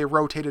message if they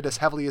rotated as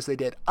heavily as they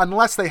did,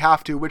 unless they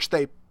have to, which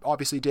they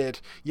obviously did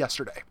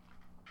yesterday.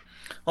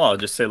 Well, I'll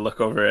just say look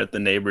over at the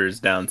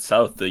neighbors down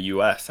south, the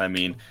U.S. I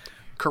mean,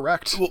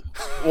 correct.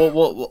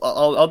 Well,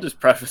 I'll just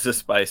preface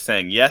this by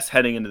saying, yes,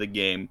 heading into the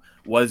game,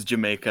 was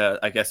Jamaica,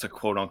 I guess, a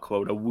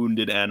quote-unquote, a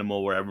wounded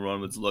animal where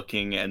everyone was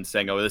looking and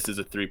saying, oh, this is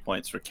a 3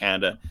 points for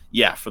Canada?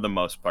 Yeah, for the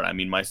most part. I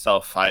mean,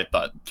 myself, I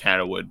thought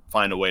Canada would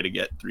find a way to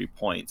get 3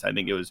 points. I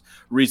think it was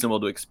reasonable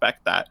to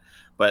expect that.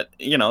 But,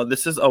 you know,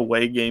 this is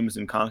away games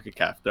in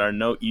CONCACAF. There are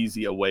no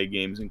easy away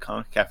games in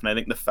CONCACAF. And I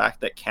think the fact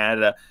that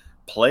Canada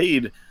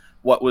played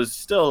what was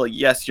still,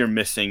 yes, you're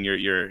missing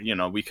your, you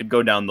know, we could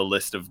go down the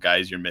list of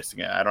guys you're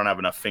missing. I don't have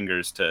enough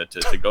fingers to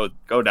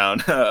go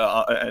down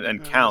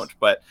and count,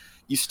 but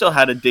you still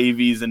had a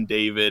Davies and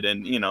David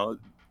and, you know,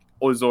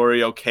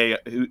 Osorio,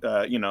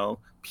 you know,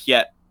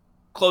 Piet,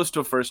 close to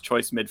a first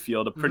choice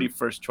midfield, a pretty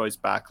first choice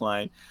back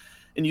line,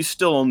 and you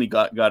still only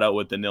got out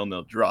with the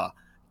 0-0 draw.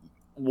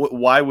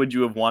 Why would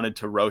you have wanted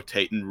to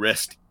rotate and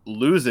risk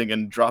losing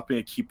and dropping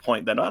a key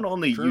point that not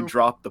only you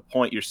drop the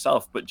point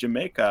yourself, but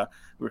Jamaica,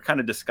 we were kind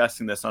of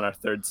discussing this on our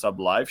third sub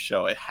live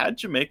show. It had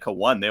Jamaica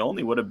won, they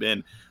only would have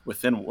been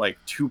within like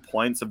 2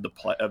 points of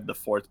the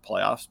fourth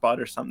playoff spot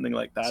or something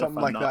like that.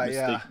 Something like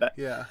that,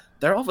 yeah.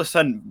 They're all of a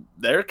sudden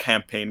their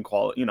campaign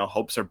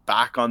hopes are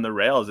back on the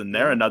rails, and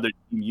they're another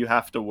team you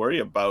have to worry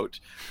about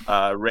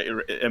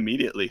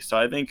immediately. So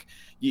I think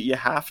you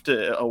have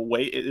to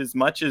wait as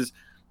much as,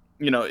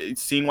 you know,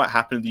 seeing what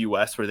happened in the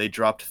U.S. where they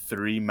dropped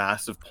 3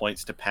 massive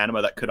points to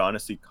Panama that could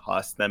honestly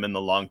cost them in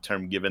the long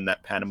term, given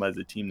that Panama is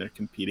a team they're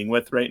competing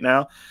with right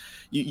now.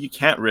 You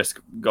can't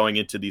risk going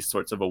into these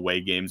sorts of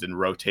away games and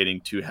rotating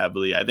too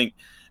heavily. I think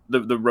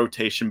the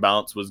rotation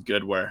balance was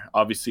good, where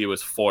obviously it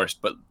was forced,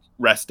 but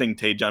resting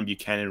Tajon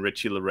Buchanan and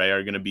Richie Laryea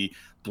are going to be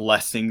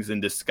blessings in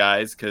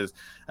disguise, because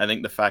I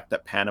think the fact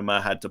that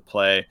Panama had to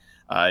play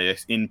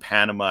in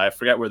Panama, I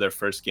forget where their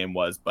first game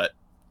was, but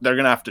they're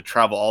going to have to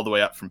travel all the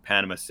way up from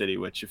Panama City,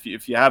 which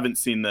if you haven't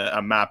seen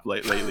a map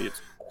lately,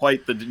 it's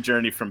quite the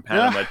journey from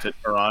Panama to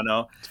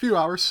Toronto. It's a few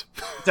hours.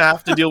 To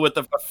have to deal with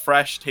a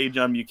fresh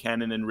Tajon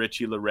Buchanan and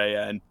Richie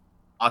Laryea, and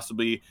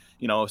possibly,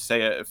 you know,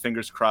 say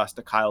fingers crossed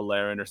to Kyle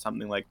Larin or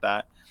something like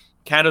that.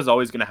 Canada's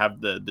always going to have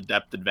the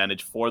depth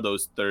advantage for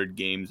those third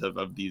games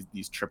of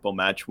these triple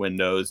match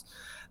windows.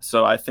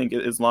 So I think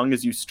as long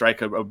as you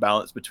strike a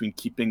balance between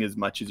keeping as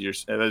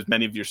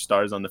many of your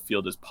stars on the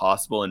field as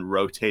possible and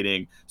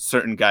rotating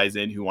certain guys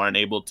in who aren't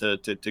able to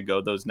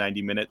go those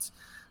 90 minutes,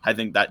 I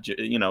think that,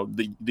 you know,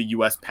 the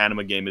U.S.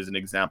 Panama game is an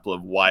example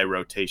of why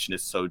rotation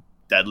is so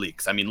deadly.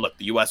 Because I mean, look,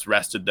 the U.S.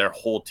 rested their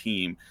whole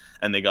team,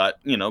 and they got,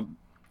 you know,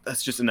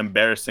 that's just an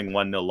embarrassing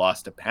 1-0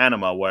 loss to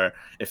Panama, where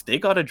if they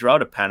got a draw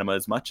to Panama,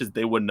 as much as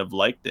they wouldn't have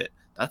liked it,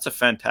 that's a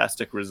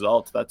fantastic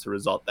result. That's a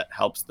result that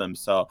helps them.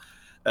 So,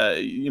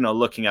 you know,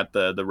 looking at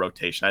the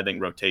rotation, I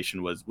think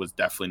rotation was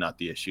definitely not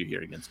the issue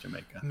here against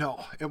Jamaica.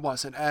 No, it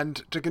wasn't.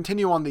 And to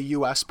continue on the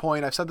U.S.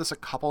 point, I've said this a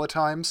couple of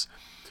times.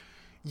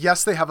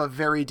 Yes, they have a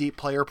very deep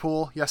player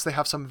pool. Yes, they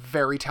have some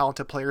very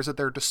talented players at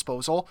their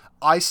disposal.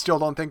 I still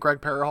don't think Greg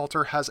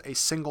Berhalter has a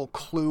single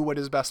clue what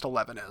his best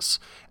 11 is.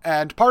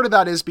 And part of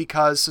that is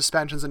because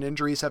suspensions and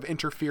injuries have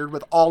interfered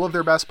with all of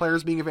their best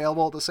players being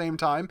available at the same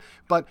time.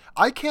 But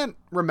I can't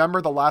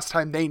remember the last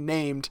time they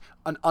named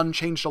an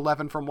unchanged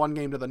 11 from one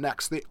game to the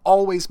next. They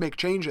always make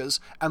changes,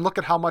 and look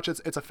at how much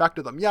it's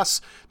affected them.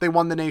 Yes, they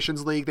won the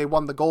Nations League, they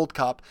won the Gold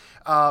Cup,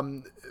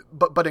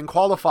 but in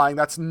qualifying,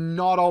 that's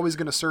not always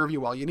going to serve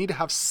you well. You need to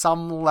have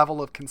some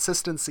level of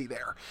consistency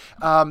there,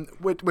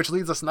 which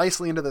leads us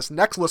nicely into this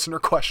next listener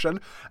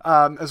question,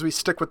 as we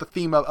stick with the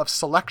theme of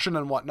selection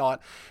and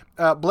whatnot.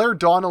 Blair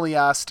Donnelly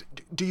asked,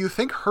 do you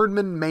think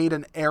Herdman made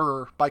an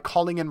error by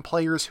calling in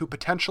players who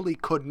potentially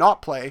could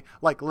not play,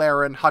 like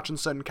Larin,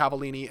 Hutchinson,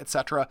 Cavallini,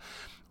 etc.,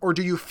 or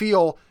do you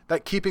feel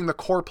that keeping the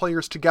core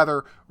players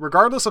together,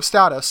 regardless of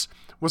status,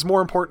 was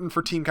more important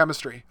for team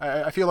chemistry?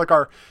 I feel like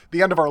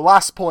the end of our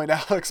last point,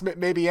 Alex,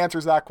 maybe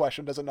answers that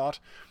question, does it not?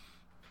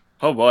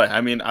 Oh boy, I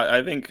mean,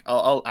 I think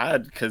I'll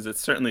add, because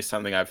it's certainly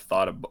something I've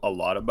thought a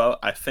lot about.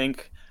 I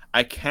think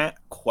I can't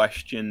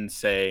question,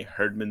 say,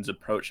 Herdman's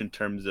approach in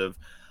terms of,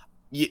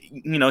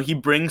 you know, he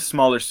brings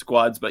smaller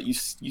squads, but you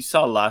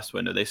saw last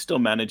window, they still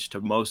managed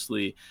to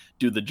mostly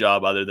do the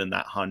job other than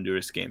that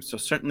Honduras game. So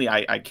certainly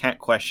I can't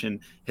question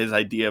his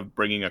idea of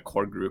bringing a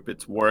core group.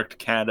 It's worked.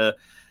 Canada,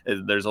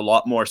 there's a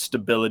lot more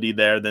stability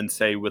there than,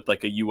 say, with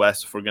like a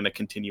US, if we're going to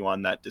continue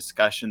on that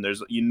discussion.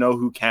 You know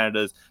who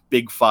Canada's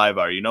big five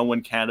are. You know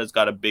when Canada's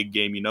got a big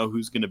game, you know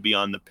who's going to be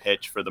on the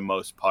pitch for the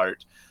most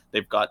part.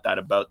 They've got that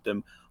about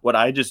them. What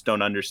I just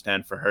don't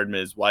understand for Herdman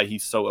is why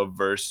he's so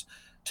averse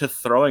to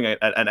throwing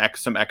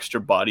some extra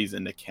bodies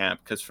into camp.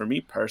 Because for me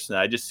personally,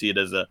 I just see it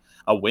as a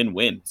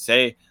win-win.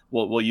 Say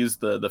we'll use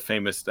the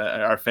famous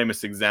our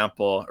famous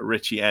example,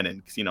 Richie Ennin,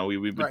 because you know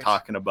we've been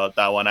talking about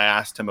that one. I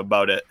asked him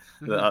about it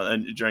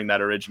during that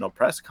original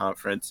press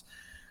conference.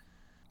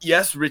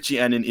 Yes, Richie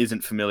Ennin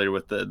isn't familiar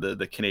with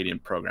the Canadian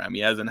program. He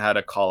hasn't had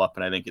a call up,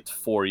 and I think it's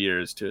 4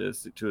 years to a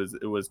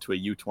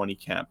U20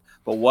 camp.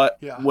 But what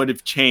would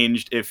have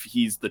changed if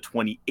he's the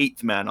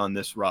 28th man on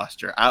this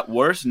roster? At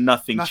worst,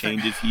 nothing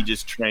changes. He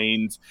just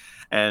trains,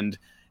 and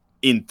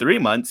in 3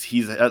 months,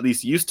 he's at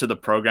least used to the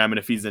program. And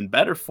if he's in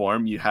better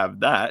form, you have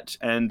that.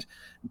 And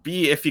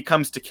B, if he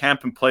comes to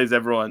camp and plays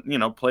out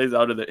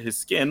of his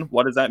skin,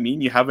 what does that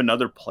mean? You have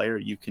another player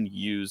you can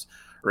use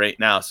right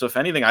now. So if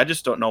anything, I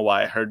just don't know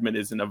why Herdman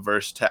isn't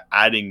averse to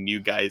adding new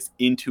guys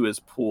into his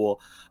pool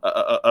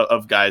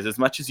of guys. As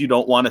much as you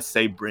don't want to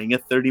say bring a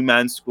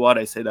 30-man squad,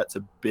 I say that's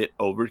a bit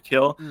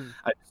overkill.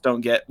 I just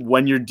don't get,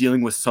 when you're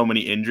dealing with so many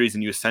injuries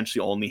and you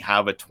essentially only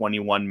have a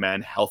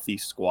 21-man healthy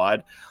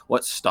squad,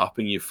 what's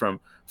stopping you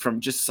from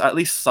just at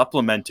least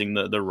supplementing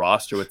the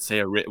roster with,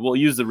 say, we'll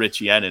use the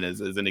Richie Ennin as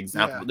an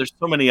example. But there's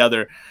so many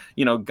other,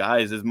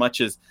 guys, as much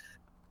as,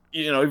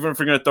 even if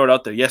we're going to throw it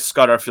out there, yes,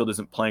 Scott Arfield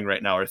isn't playing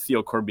right now, or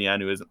Theo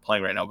Corbianu isn't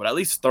playing right now, but at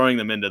least throwing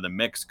them into the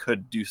mix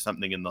could do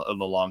something in the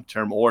long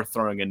term, or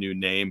throwing a new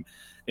name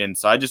in.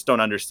 So I just don't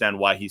understand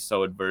why he's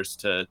so adverse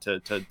to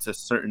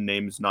certain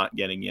names not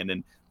getting in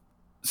and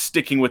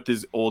sticking with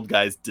his old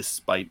guys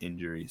despite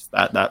injuries.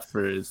 That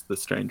is the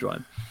strange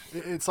one.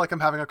 It's like I'm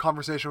having a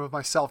conversation with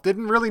myself.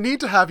 Didn't really need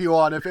to have you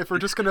on if we're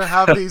just going to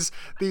have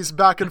these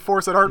back and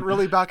forths that aren't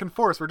really back and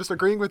forths. We're just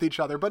agreeing with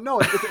each other. But no,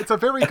 it's a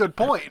very good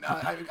point.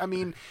 I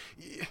mean,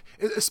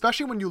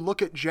 especially when you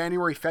look at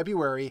January,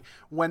 February,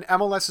 when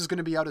MLS is going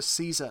to be out of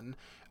season,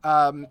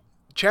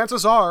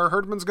 chances are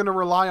Herdman's going to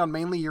rely on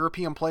mainly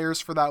European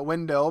players for that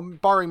window,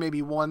 barring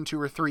maybe 1,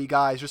 2, or 3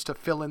 guys just to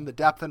fill in the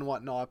depth and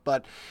whatnot.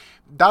 But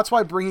that's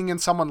why bringing in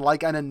someone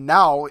like Ennin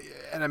now,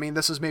 and I mean,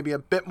 this is maybe a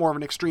bit more of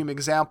an extreme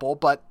example,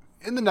 but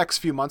in the next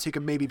few months, he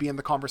could maybe be in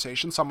the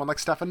conversation. Someone like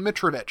Stefan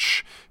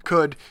Mitrovic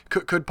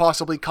could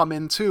possibly come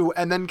in too,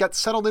 and then get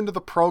settled into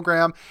the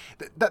program.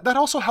 That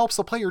also helps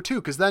the player too,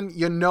 because then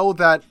you know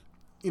that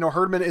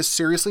Herdman is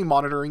seriously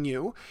monitoring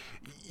you.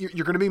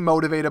 You're going to be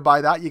motivated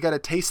by that. You get a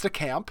taste of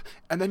camp,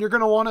 and then you're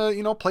going to want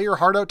to, play your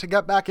heart out to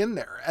get back in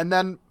there. And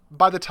then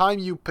by the time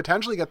you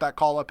potentially get that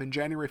call up in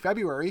January,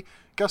 February,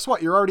 guess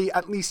what? You're already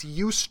at least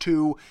used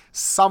to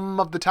some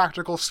of the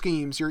tactical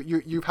schemes.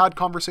 You've had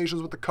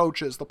conversations with the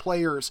coaches, the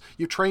players.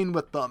 You train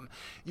with them.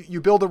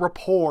 You build a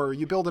rapport.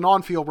 You build an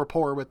on-field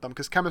rapport with them,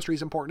 because chemistry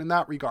is important in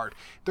that regard.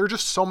 There are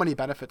just so many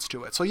benefits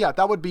to it. So yeah,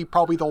 that would be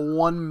probably the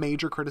one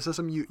major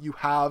criticism you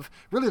have.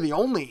 Really the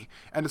only,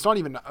 and it's not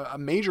even a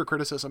major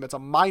criticism. It's a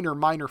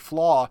minor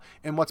flaw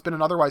in what's been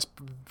an otherwise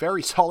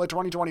very solid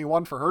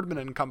 2021 for Herdman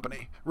and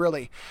company.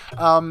 Really.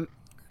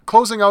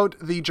 Closing out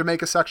the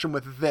Jamaica section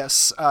with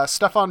this,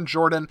 Stefan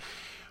Jordan,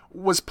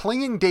 was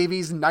playing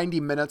Davies 90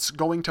 minutes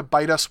going to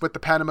bite us with the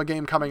Panama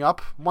game coming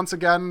up? Once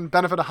again,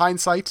 benefit of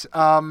hindsight.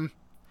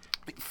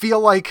 Feel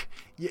like,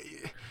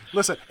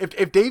 listen,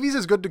 if Davies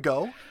is good to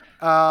go,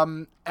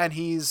 and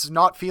he's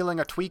not feeling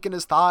a tweak in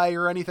his thigh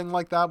or anything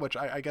like that, which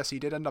I guess he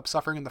did end up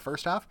suffering in the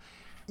first half,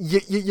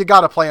 you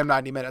got to play him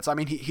 90 minutes. I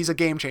mean, he's a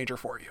game changer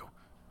for you.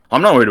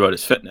 I'm not worried about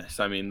his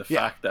fitness. I mean, the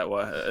fact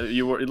that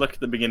you look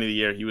at the beginning of the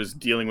year, he was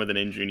dealing with an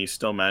injury and he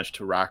still managed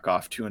to rack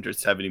off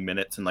 270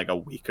 minutes in like a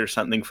week or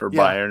something for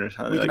Bayern or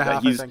something like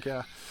that. I think,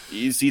 yeah.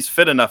 He's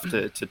fit enough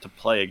to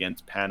play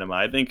against Panama.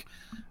 I think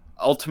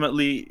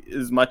ultimately,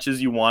 as much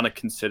as you want to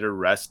consider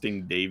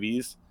resting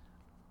Davies,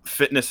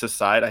 fitness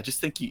aside, I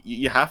just think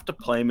you have to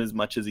play him as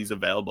much as he's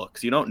available,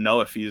 because you don't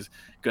know if he's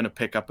going to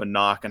pick up a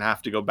knock and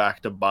have to go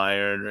back to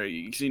Bayern,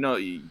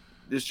 or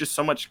there's just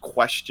so much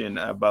question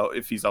about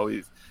if he's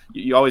always.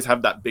 You always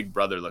have that big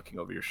brother looking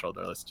over your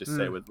shoulder. Let's just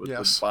say with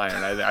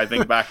Bayern. I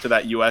think back to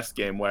that U.S.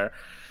 game where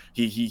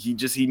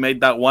he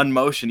made that one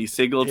motion. He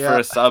signaled for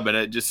a sub, and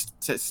it just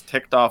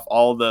ticked off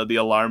all the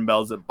alarm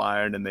bells at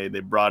Bayern, and they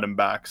brought him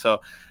back.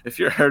 So if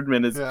you're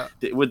Herdman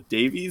with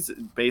Davies,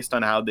 based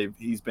on how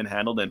he's been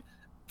handled, and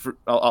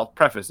I'll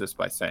preface this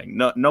by saying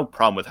no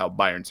problem with how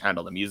Bayern's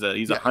handled him. He's a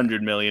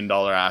 $100 million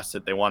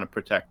asset. They want to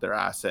protect their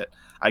asset.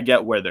 I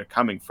get where they're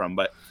coming from,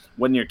 but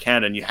when you're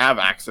Canada and you have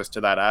access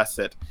to that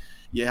asset,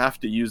 you have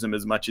to use him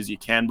as much as you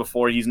can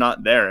before he's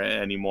not there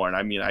anymore. And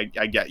I mean, I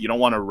get you don't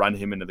want to run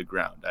him into the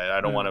ground.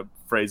 I don't want to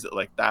phrase it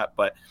like that,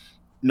 but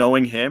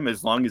knowing him,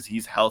 as long as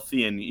he's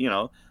healthy, and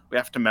we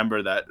have to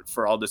remember that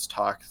for all this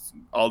talk,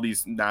 all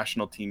these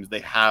national teams, they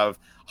have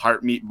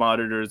heartbeat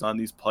monitors on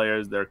these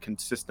players. They're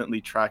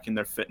consistently tracking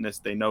their fitness.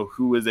 They know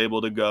who is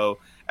able to go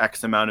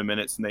X amount of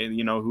minutes, and they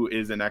who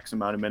is in X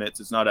amount of minutes.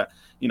 It's not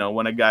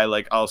when a guy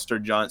like Alistair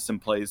Johnson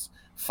plays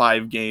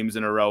 5 games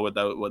in a row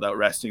without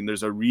resting,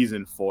 there's a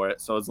reason for it.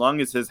 So as long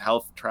as his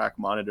health track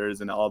monitors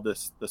and all the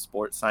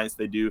sports science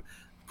they do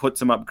puts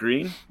him up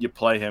green, you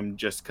play him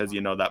just because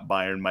that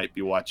Bayern might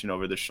be watching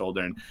over the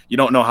shoulder, and you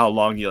don't know how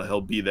long he'll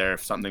be there,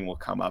 if something will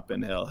come up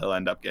and he'll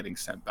end up getting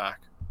sent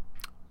back.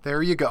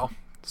 There you go.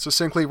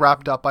 Succinctly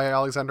wrapped up by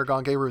Alexander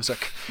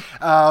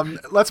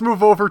Gonge-Ruzik. Let's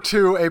move over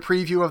to a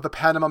preview of the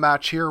Panama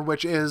match here,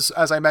 which is,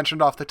 as I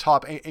mentioned off the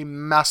top, a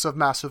massive,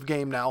 massive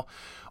game now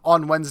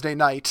on Wednesday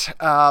night.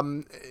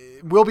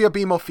 Will be at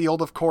BMO Field,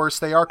 of course.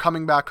 They are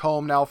coming back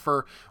home now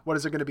for, what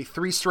is it going to be,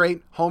 3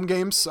 straight home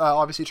games?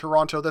 Obviously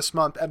Toronto this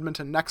month,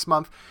 Edmonton next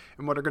month,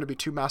 and what are going to be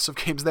 2 massive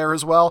games there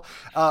as well.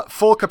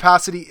 Full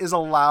capacity is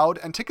allowed,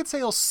 and ticket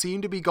sales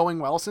seem to be going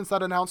well since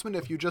that announcement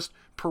if you just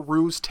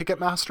peruse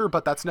Ticketmaster,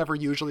 but that's never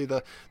usually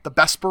the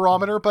best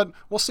barometer, but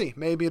we'll see.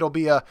 Maybe it'll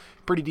be a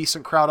pretty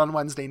decent crowd on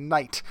Wednesday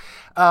night.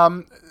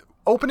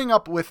 Opening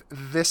up with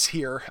this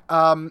here,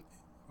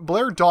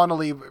 Blair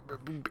Donnelly,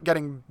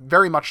 getting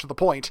very much to the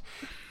point,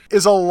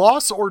 is a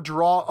loss or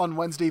draw on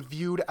Wednesday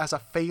viewed as a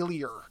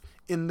failure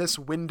in this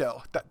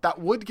window?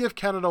 That would give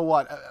Canada,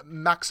 a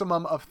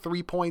maximum of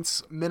 3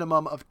 points,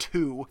 minimum of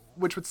 2,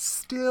 which would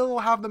still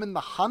have them in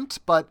the hunt,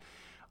 but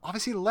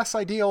obviously less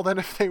ideal than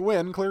if they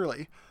win,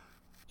 clearly.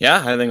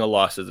 Yeah, I think a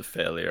loss is a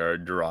failure or a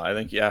draw. I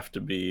think you have to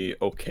be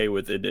okay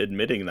with it,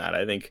 admitting that.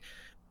 I think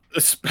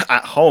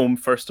at home,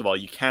 first of all,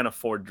 you can't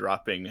afford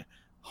dropping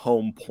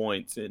home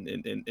points in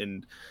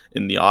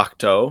the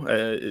Octo.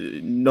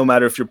 No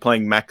matter if you're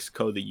playing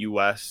Mexico, the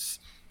US,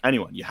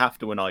 anyone, you have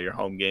to win all your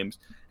home games.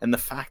 And the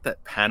fact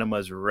that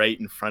Panama's right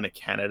in front of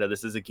Canada,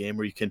 this is a game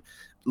where you can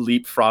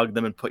leapfrog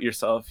them and put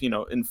yourself,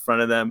 in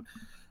front of them.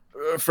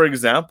 For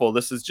example,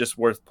 this is just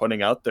worth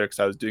putting out there because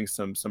I was doing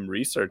some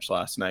research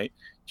last night.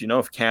 Do you know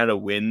if Canada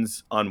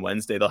wins on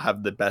Wednesday, they'll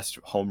have the best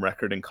home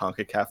record in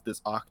CONCACAF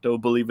this Octo,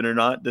 believe it or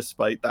not,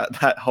 despite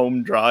that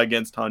home draw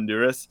against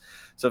Honduras.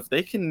 So if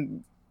they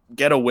can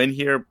get a win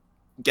here,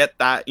 get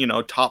that,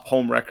 top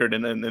home record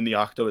in the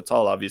Octo, it's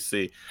all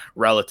obviously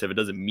relative. It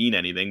doesn't mean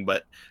anything,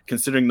 but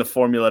considering the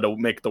formula to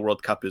make the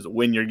World Cup is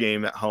win your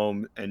game at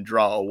home and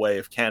draw away,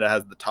 if Canada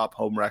has the top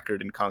home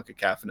record in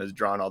CONCACAF and has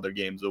drawn all their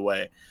games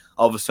away,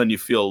 all of a sudden you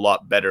feel a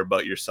lot better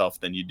about yourself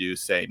than you do,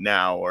 say,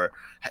 now or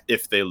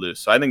if they lose.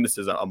 So I think this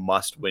is a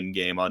must-win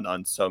game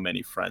on so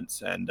many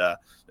fronts, and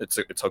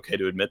it's okay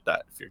to admit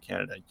that if you're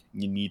Canada,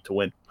 you need to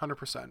win.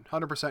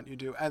 100% you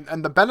do.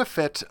 And the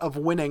benefit of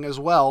winning as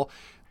well,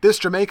 this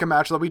Jamaica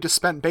match that we just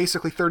spent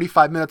basically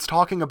 35 minutes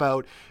talking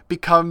about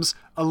becomes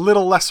a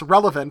little less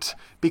relevant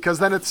because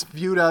then it's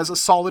viewed as a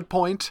solid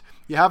point.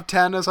 You have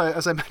 10, as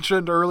I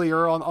mentioned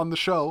earlier on the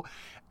show,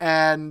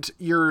 and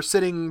you're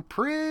sitting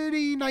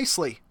pretty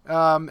nicely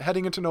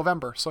heading into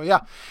November. So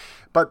yeah,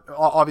 but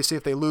obviously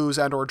if they lose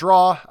and or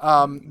draw,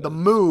 the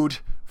mood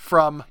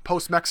from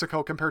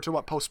post-Mexico compared to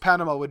what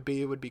post-Panama would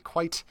be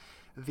quite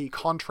the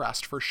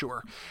contrast for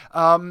sure.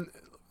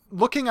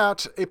 Looking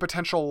at a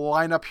potential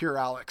lineup here,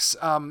 Alex,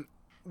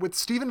 with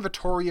Steven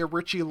Vittoria,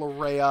 Richie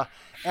Laryea,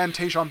 and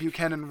Tajon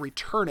Buchanan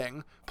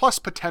returning, plus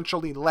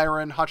potentially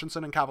Larin,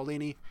 Hutchinson, and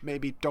Cavallini.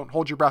 Maybe don't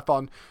hold your breath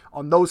on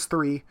those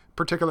 3,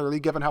 particularly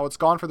given how it's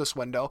gone for this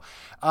window.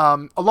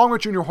 Along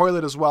with Junior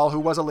Hoylett as well, who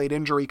was a late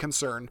injury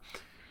concern.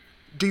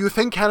 Do you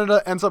think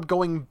Canada ends up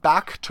going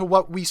back to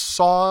what we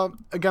saw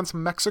against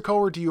Mexico,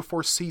 or do you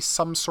foresee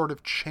some sort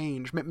of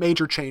change,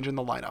 major change in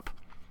the lineup?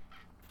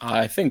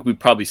 I think we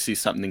probably see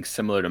something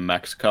similar to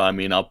Mexico. I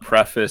mean, I'll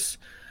preface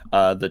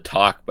the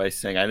talk by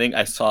saying I think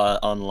I saw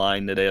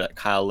online today that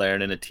Kyle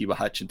Larin and Atiba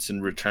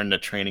Hutchinson returned to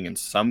training in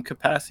some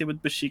capacity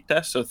with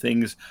Besiktas, so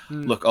things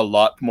look a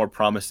lot more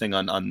promising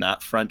on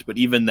that front. But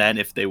even then,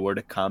 if they were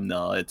to come,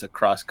 it's a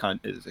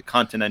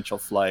continental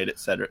flight, et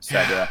cetera, et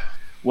cetera.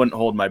 wouldn't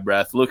hold my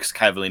breath. Lucas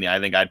Cavallini, I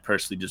think I'd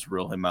personally just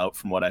rule him out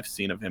from what I've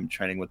seen of him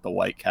training with the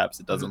Whitecaps.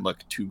 It doesn't look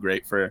too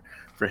great for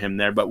him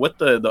there. But with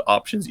the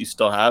options you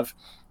still have,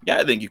 yeah,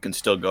 I think you can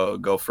still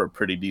go for a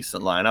pretty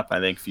decent lineup. I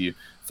think if you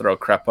throw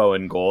Crepeau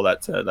in goal,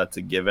 that's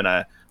a given.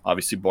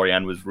 Obviously,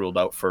 Borjan was ruled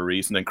out for a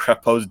reason, and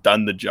Crepeau's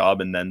done the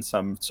job and then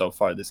some so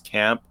far this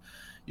camp.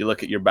 You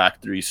look at your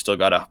back three, you still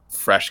got a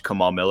fresh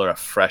Kamal Miller, a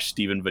fresh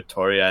Steven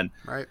Vittoria, and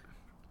right.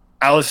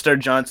 Alistair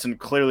Johnson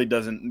clearly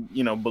doesn't,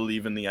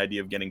 believe in the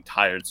idea of getting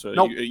tired. So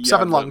nope, you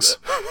 7 lungs.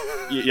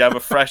 You have a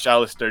fresh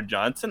Alistair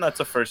Johnson.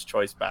 That's a first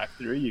choice back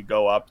three. You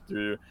go up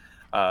through,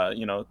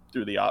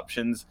 through the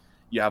options.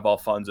 You have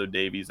Alphonso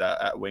Davies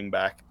at wing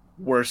back.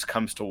 Worst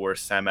comes to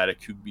worst, Sam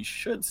Adekugbe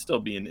should still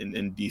be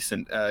in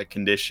decent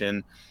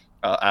condition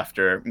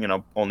after,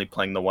 only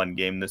playing the one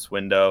game this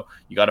window.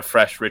 You got a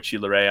fresh Richie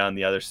Laryea on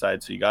the other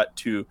side. So you got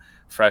 2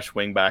 fresh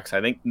wing backs. I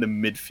think the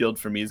midfield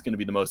for me is going to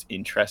be the most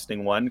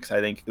interesting one because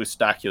I think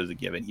Eustachio is a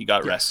given. He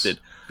got rested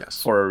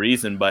for a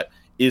reason, but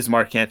is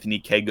Marc-Anthony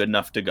Kaye good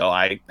enough to go?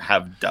 I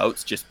have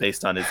doubts just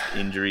based on his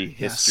injury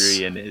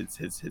history and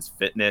his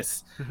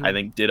fitness. I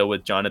think ditto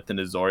with Jonathan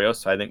Osorio.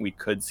 So I think we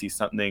could see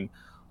something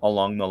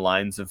along the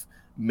lines of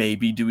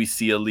maybe do we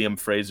see a Liam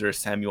Fraser or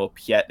Samuel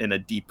Piette in a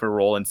deeper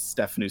role and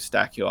Stefan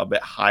Eustachio a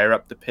bit higher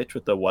up the pitch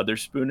with the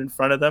Weatherspoon in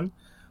front of them?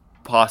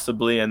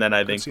 Possibly. And then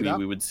I think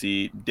we would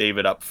see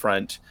David up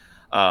front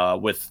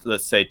with,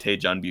 let's say,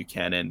 Tajon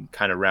Buchanan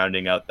kind of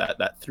rounding out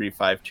that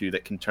 3-5-2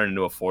 that can turn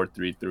into a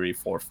 4-3-3,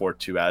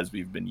 4-4-2 as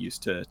we've been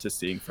used to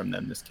seeing from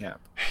them this camp.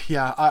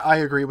 Yeah, I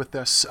agree with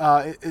this,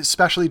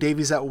 especially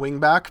Davies at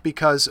wingback,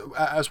 because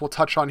as we'll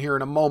touch on here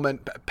in a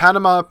moment,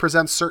 Panama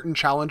presents certain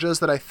challenges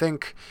that I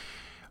think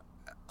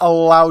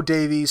allow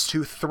Davies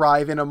to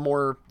thrive in a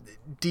more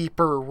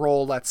deeper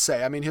role, let's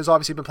say. I mean, he's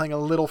obviously been playing a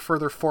little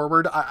further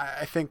forward.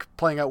 I think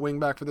playing at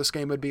wingback for this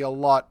game would be a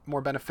lot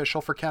more beneficial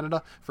for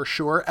Canada, for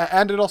sure.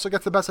 And it also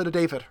gets the best out of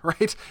David,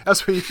 right?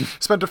 As we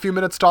spent a few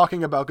minutes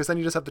talking about, because then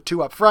you just have the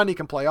 2 up front. He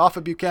can play off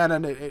of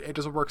Buchanan. It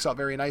just works out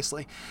very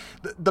nicely.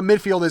 The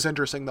midfield is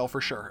interesting, though,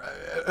 for sure.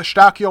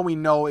 Eustachio, we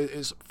know,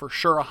 is for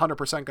sure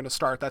 100% going to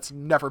start. That's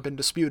never been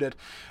disputed.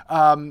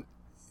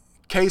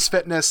 Kaye's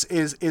fitness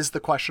is the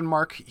question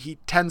mark. He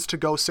tends to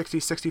go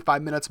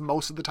 60-65 minutes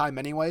most of the time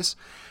anyways.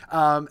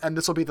 And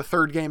this will be the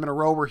 3rd game in a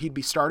row where he'd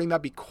be starting.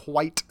 That'd be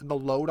quite the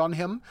load on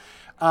him.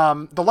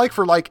 The like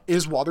for like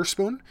is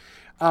Wotherspoon.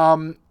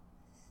 The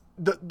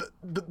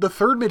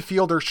 3rd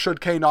midfielder,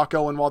 should Kaye not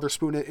go and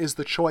Wotherspoon is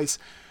the choice,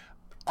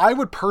 I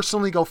would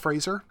personally go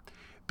Fraser,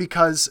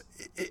 because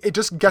it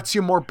just gets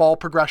you more ball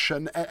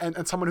progression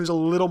and someone who's a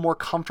little more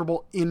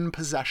comfortable in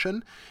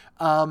possession.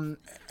 And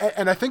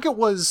I think it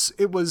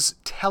was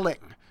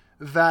telling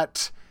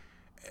that,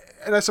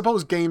 and I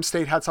suppose Game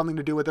State had something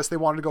to do with this. They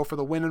wanted to go for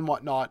the win and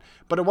whatnot,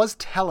 but it was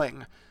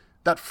telling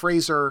that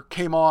Fraser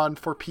came on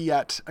for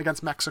Piette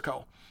against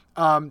Mexico.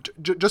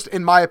 Just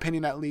in my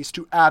opinion, at least,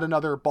 to add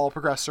another ball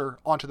progressor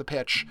onto the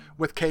pitch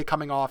with Kaye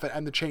coming off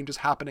and the changes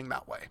happening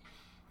that way.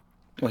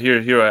 Well,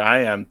 here I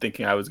am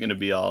thinking I was going to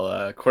be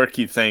all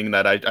quirky, saying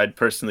that I'd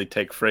personally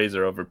take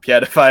Fraser over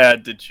Piette if I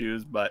had to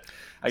choose, but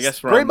I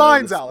guess we're great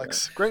minds,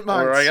 Alex. Great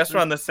minds. Or I guess we're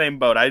on the same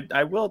boat.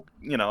 I will,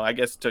 I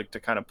guess to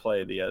kind of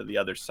play the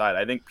other side.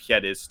 I think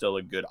Piette is still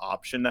a good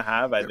option to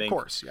have. I think, of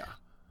course, yeah.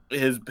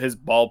 His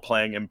ball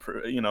playing and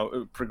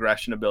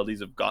progression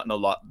abilities have gotten a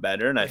lot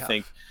better, and I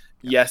think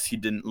yes, he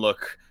didn't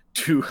look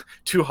too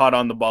hot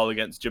on the ball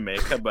against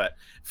Jamaica, but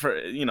for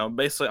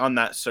basically on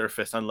that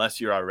surface,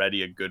 unless you're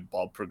already a good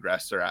ball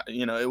progressor,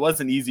 it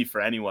wasn't easy for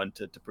anyone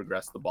to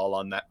progress the ball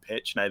on that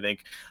pitch. And I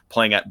think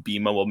playing at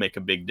BIMA will make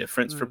a big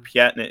difference for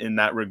Piette in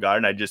that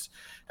regard. And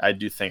I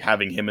do think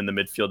having him in the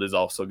midfield is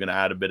also going to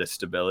add a bit of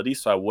stability.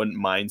 So I wouldn't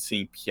mind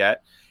seeing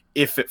Piette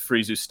if it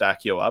frees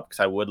Eustachio up, because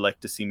I would like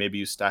to see maybe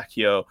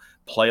Eustachio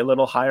play a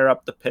little higher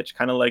up the pitch,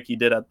 kind of like he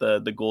did at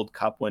the Gold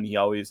Cup when he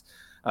always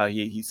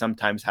he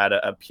sometimes had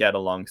a Piette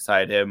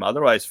alongside him.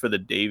 Otherwise, for the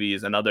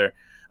Davies, another,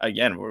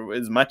 again,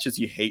 as much as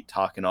you hate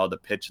talking the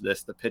pitch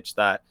this, the pitch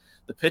that,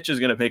 the pitch is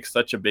going to make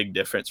such a big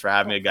difference for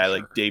having a guy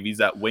like Davies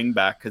at wing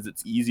back, because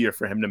it's easier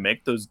for him to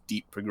make those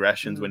deep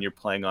progressions when you're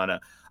playing on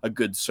a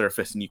good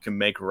surface and you can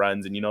make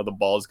runs and the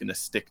ball is going to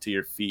stick to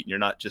your feet and you're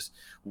not just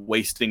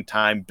wasting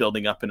time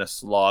building up in a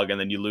slog and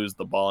then you lose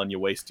the ball and you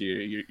waste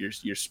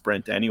your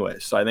sprint anyway.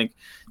 So I think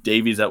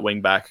Davies at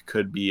wing back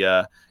could be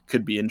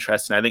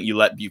interesting. I think you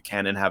let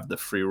Buchanan have the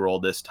free roll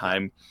this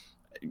time.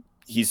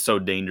 He's so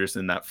dangerous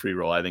in that free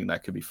roll. I think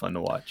that could be fun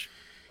to watch.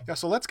 Yeah,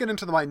 so let's get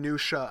into the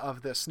minutia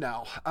of this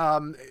now.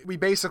 We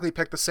basically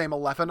picked the same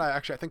 11.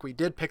 I think we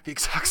did pick the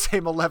exact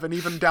same 11,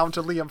 even down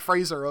to Liam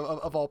Fraser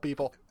of all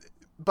people.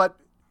 But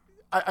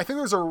I think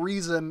there's a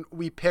reason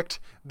we picked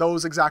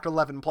those exact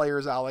 11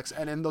 players, Alex,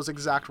 and in those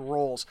exact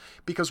roles.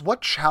 Because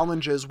what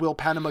challenges will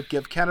Panama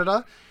give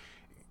Canada,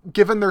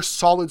 given their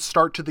solid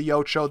start to the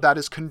Ocho that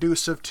is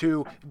conducive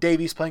to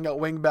Davies playing at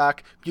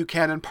wingback,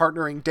 Buchanan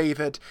partnering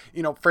David,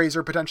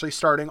 Fraser potentially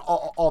starting,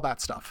 all that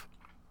stuff?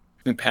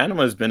 I mean,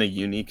 Panama has been a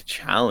unique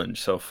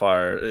challenge so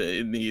far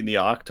in the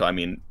Octo. I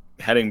mean,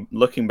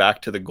 looking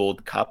back to the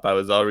Gold Cup, I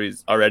was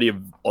already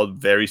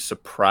very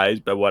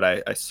surprised by what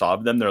I saw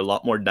of them. They're a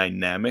lot more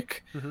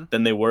dynamic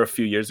than they were a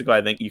few years ago.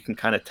 I think you can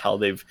kind of tell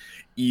they've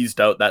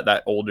eased out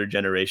that older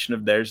generation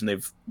of theirs, and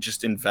they've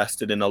just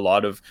invested in a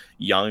lot of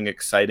young,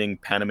 exciting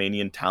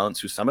Panamanian talents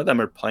who some of them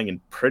are playing in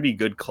pretty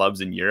good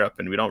clubs in Europe,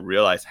 and we don't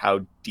realize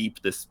how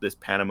deep this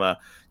Panama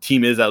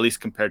team is, at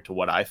least compared to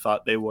what I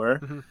thought they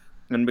were.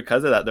 And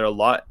because of that, they're a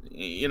lot,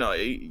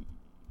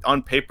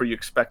 on paper, you're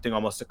expecting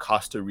almost a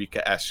Costa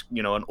Rica-esque,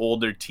 an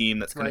older team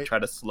that's going to try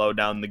to slow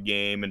down the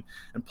game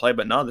and play.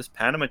 But no, this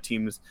Panama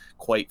team is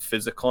quite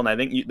physical, and I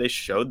think they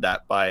showed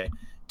that by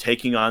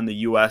taking on the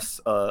U.S.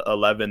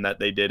 11 that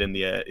they did in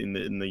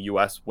the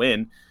U.S.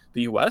 win.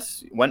 The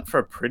U.S. went for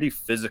a pretty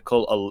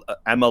physical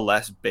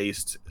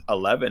MLS-based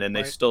 11, and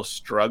they still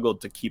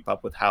struggled to keep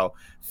up with how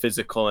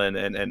physical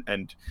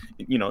and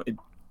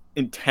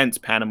intense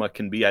Panama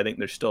can be. I think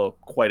there's still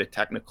quite a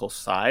technical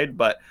side,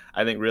 but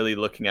I think really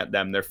looking at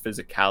them, their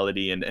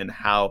physicality and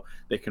how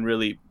they can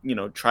really,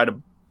 try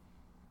to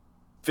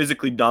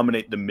physically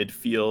dominate the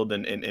midfield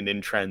and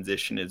in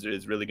transition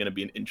is really going to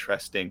be an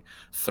interesting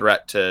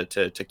threat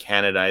to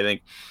Canada. I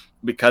think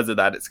because of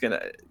that,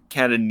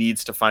 Canada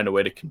needs to find a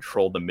way to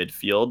control the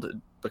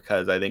midfield,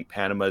 because I think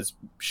Panama's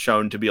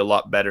shown to be a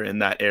lot better in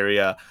that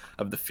area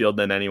of the field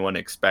than anyone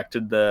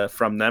expected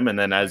from them. And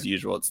then, as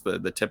usual, it's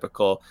the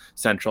typical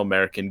Central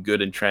American,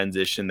 good in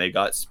transition. They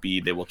got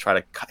speed. They will try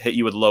to hit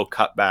you with low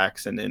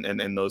cutbacks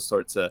and those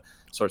sorts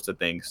of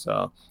things.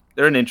 So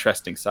they're an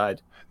interesting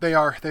side. They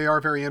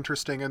are very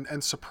interesting,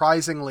 and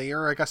surprisingly,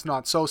 or I guess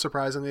not so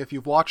surprisingly if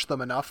you've watched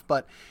them enough,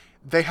 but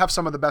they have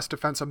some of the best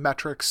defensive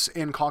metrics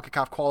in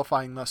CONCACAF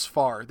qualifying thus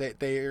far.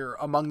 They're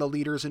among the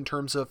leaders in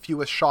terms of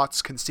fewest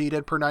shots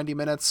conceded per 90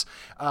 minutes,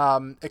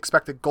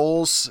 expected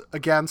goals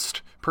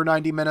against per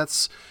 90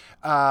 minutes.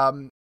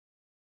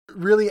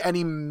 Really,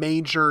 any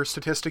major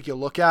statistic you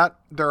look at,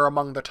 they're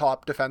among the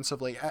top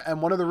defensively.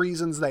 And one of the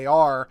reasons they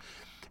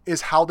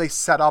is how they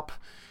set up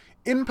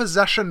in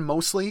possession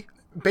mostly.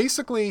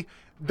 Basically,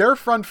 their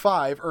front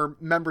five, or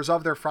members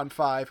of their front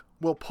five,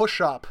 will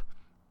push up,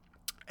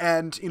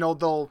 and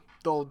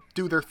they'll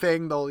do their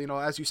thing. They'll,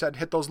 as you said,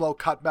 hit those low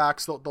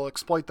cutbacks. They'll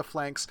exploit the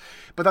flanks,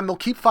 but then they'll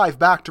keep five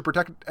back to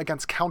protect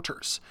against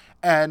counters.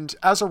 And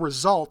as a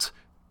result,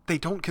 they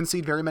don't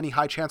concede very many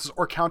high chances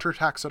or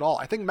counterattacks at all.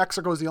 I think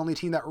Mexico is the only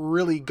team that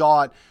really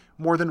got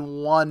more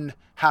than one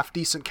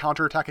half-decent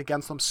counterattack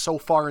against them so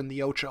far in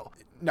the Ocho.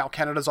 Now,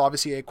 Canada's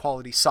obviously a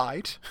quality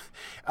side.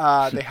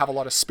 They have a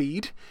lot of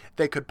speed.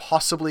 They could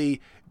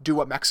possibly do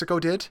what Mexico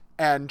did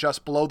and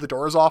just blow the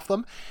doors off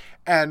them.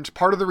 And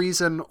part of the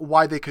reason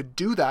why they could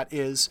do that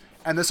is,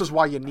 and this is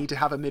why you need to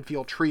have a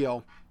midfield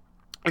trio,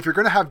 if you're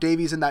going to have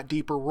Davies in that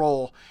deeper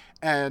role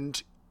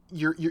and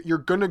you're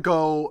going to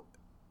go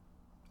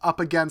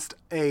up against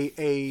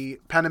a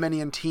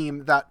Panamanian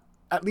team that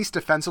at least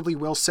defensively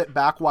will sit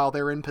back while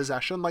they're in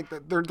possession, like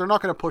they're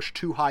not going to push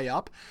too high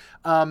up.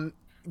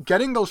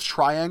 Getting those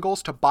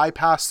triangles to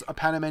bypass a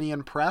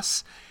Panamanian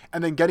press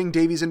and then getting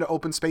Davies into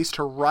open space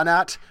to run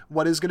at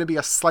what is going to be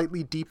a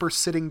slightly deeper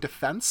sitting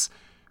defense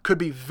could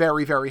be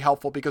very, very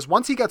helpful, because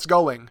once he gets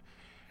going,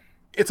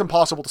 it's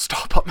impossible to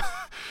stop him.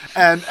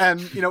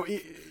 and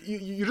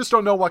you just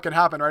don't know what can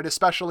happen, right?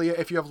 Especially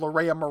if you have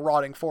Larea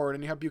marauding forward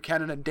and you have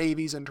Buchanan and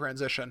Davies in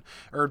transition,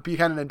 or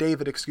Buchanan and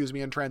David,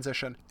 in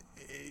transition.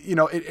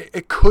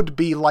 It could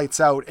be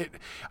lights out.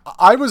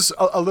 I was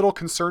a little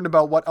concerned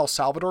about what El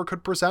Salvador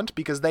could present,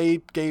 because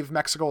they gave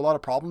Mexico a lot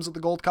of problems at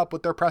the Gold Cup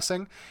with their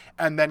pressing,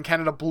 and then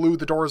Canada blew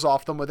the doors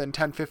off them within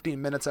 10-15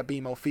 minutes at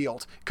BMO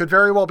Field. Could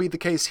very well be the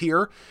case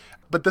here,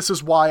 but this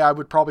is why I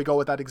would probably go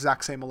with that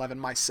exact same 11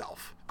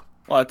 myself.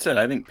 Well, that's it.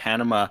 I think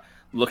Panama,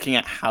 looking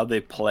at how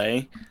they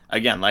play,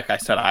 again, like I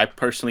said, I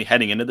personally,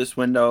 heading into this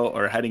window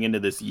or heading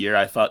into this year,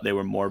 I thought they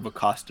were more of a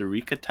Costa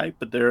Rica type,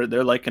 but they're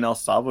like an El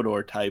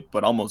Salvador type,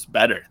 but almost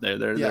better.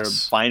 They're a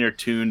finer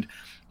tuned,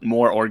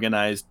 more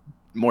organized,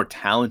 more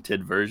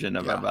talented version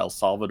of El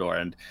Salvador,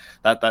 and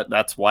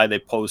that's why they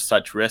pose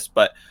such risk.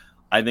 But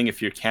I think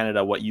if you're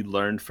Canada, what you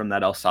learned from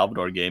that El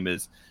Salvador game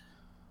is,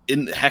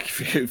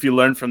 if you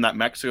learn from that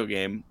Mexico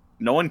game,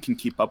 no one can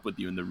keep up with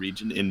you in the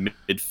region in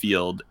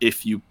midfield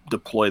if you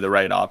deploy the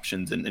right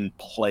options and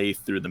play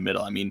through the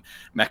middle. I mean,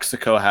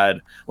 Mexico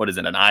had,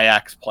 an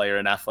Ajax player,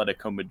 an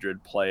Atletico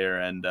Madrid player,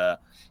 and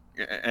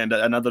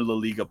another La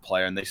Liga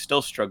player, and they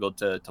still struggled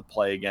to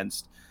play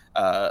against,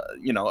 a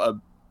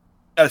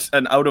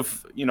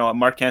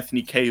Mark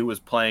Anthony Kaye who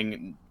was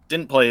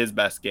didn't play his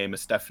best game, a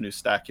Stefano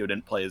Stacchio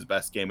didn't play his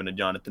best game, and a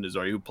Jonathan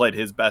Azori who played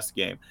his best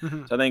game.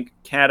 So I think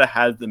Canada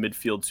has the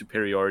midfield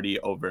superiority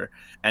over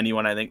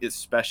anyone. I think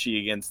especially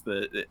against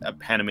a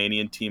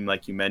Panamanian team,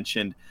 like you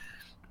mentioned,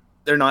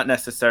 they're not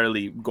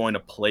necessarily going to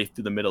play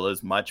through the middle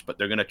as much, but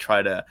they're going to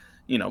try to,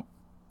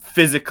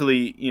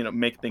 physically,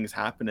 make things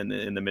happen in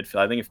the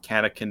midfield. I think if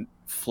Canada can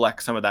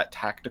flex some of that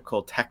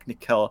technical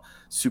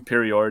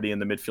superiority in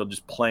the midfield,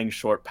 just playing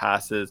short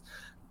passes,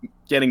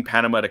 getting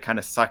Panama to kind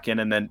of suck in,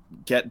 and then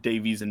get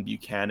Davies and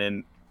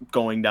Buchanan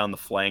going down the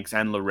flanks,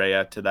 and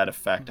Larea to that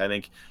effect. I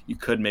think you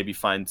could maybe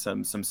find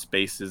some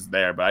spaces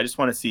there, but I just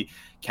want to see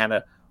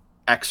Canada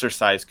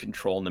exercise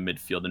control in the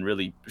midfield and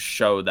really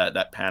show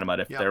that Panama,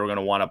 if they're going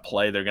to want to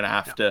play, they're going to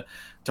have to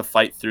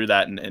fight through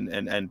that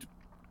and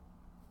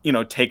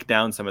take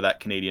down some of that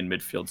Canadian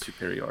midfield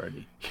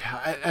superiority.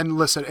 Yeah, and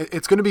listen,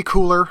 it's going to be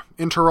cooler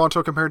in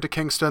Toronto compared to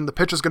Kingston. The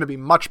pitch is going to be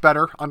much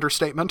better,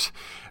 understatement,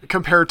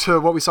 compared to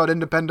what we saw at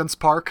Independence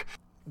Park.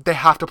 They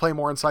have to play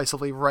more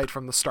incisively right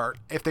from the start.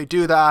 If they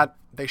do that,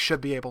 they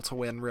should be able to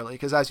win, really,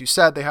 because as you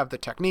said, they have the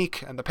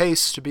technique and the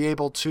pace to be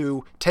able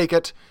to take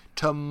it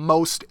to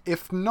most,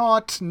 if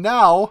not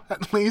now,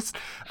 at least,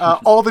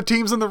 all the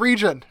teams in the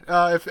region,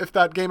 if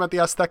that game at the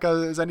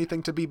Azteca is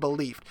anything to be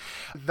believed.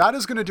 That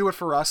is going to do it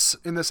for us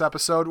in this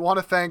episode. Want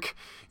to thank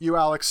you,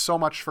 Alex, so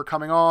much for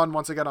coming on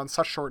once again on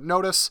such short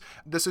notice.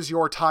 This is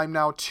your time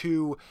now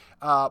to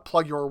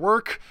plug your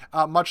work,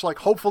 much like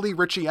hopefully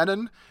Richie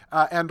Ennin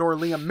and or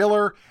Liam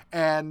Miller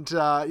and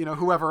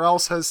whoever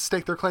else has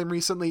staked their claim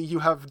recently. You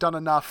have done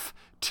enough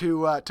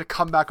to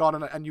come back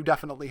on, and you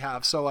definitely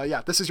have. So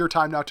this is your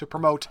time now to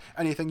promote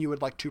anything you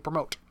would like to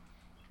promote.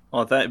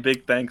 Well,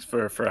 big thanks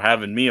for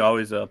having me.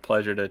 Always a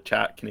pleasure to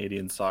chat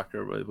Canadian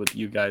soccer with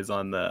you guys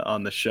on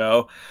the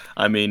show.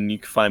 I mean, you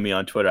can find me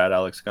on Twitter at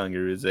Alex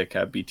Gungaruzik,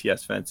 at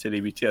BTS Fan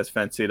City,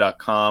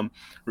 btsfancity.com.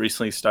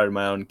 Recently started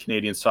my own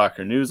Canadian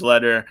soccer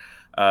newsletter,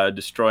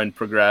 Destroy and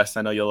Progress.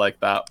 I know you'll like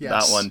that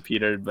one,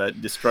 Peter,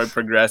 but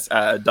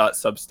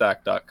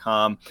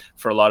destroyprogress.substack.com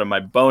for a lot of my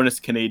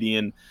bonus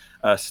Canadian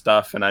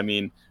stuff. And I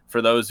mean,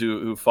 for those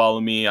who follow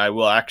me, I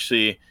will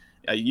actually,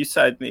 you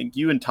said, I think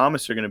you and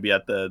Thomas are going to be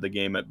at the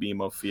game at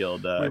BMO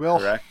Field, we will.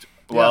 Correct?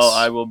 Yes. Well,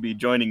 I will be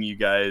joining you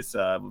guys,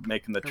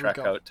 making the trek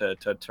out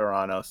to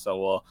Toronto.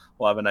 So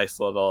we'll have a nice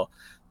little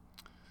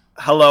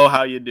hello,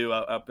 how you do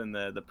up in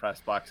the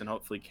press box, and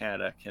hopefully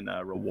Canada can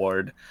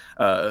reward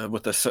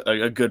with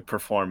a good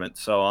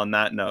performance. So on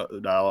that note,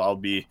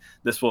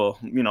 this will,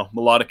 a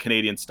lot of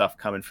Canadian stuff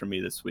coming from me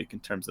this week in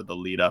terms of the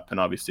lead up and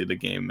obviously the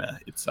game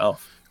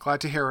itself.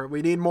 Glad to hear it.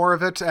 We need more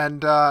of it,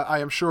 and I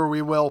am sure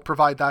we will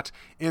provide that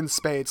in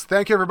spades.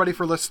 Thank you, everybody,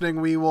 for listening.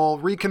 We will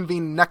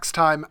reconvene next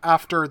time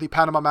after the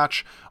Panama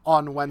match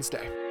on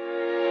Wednesday.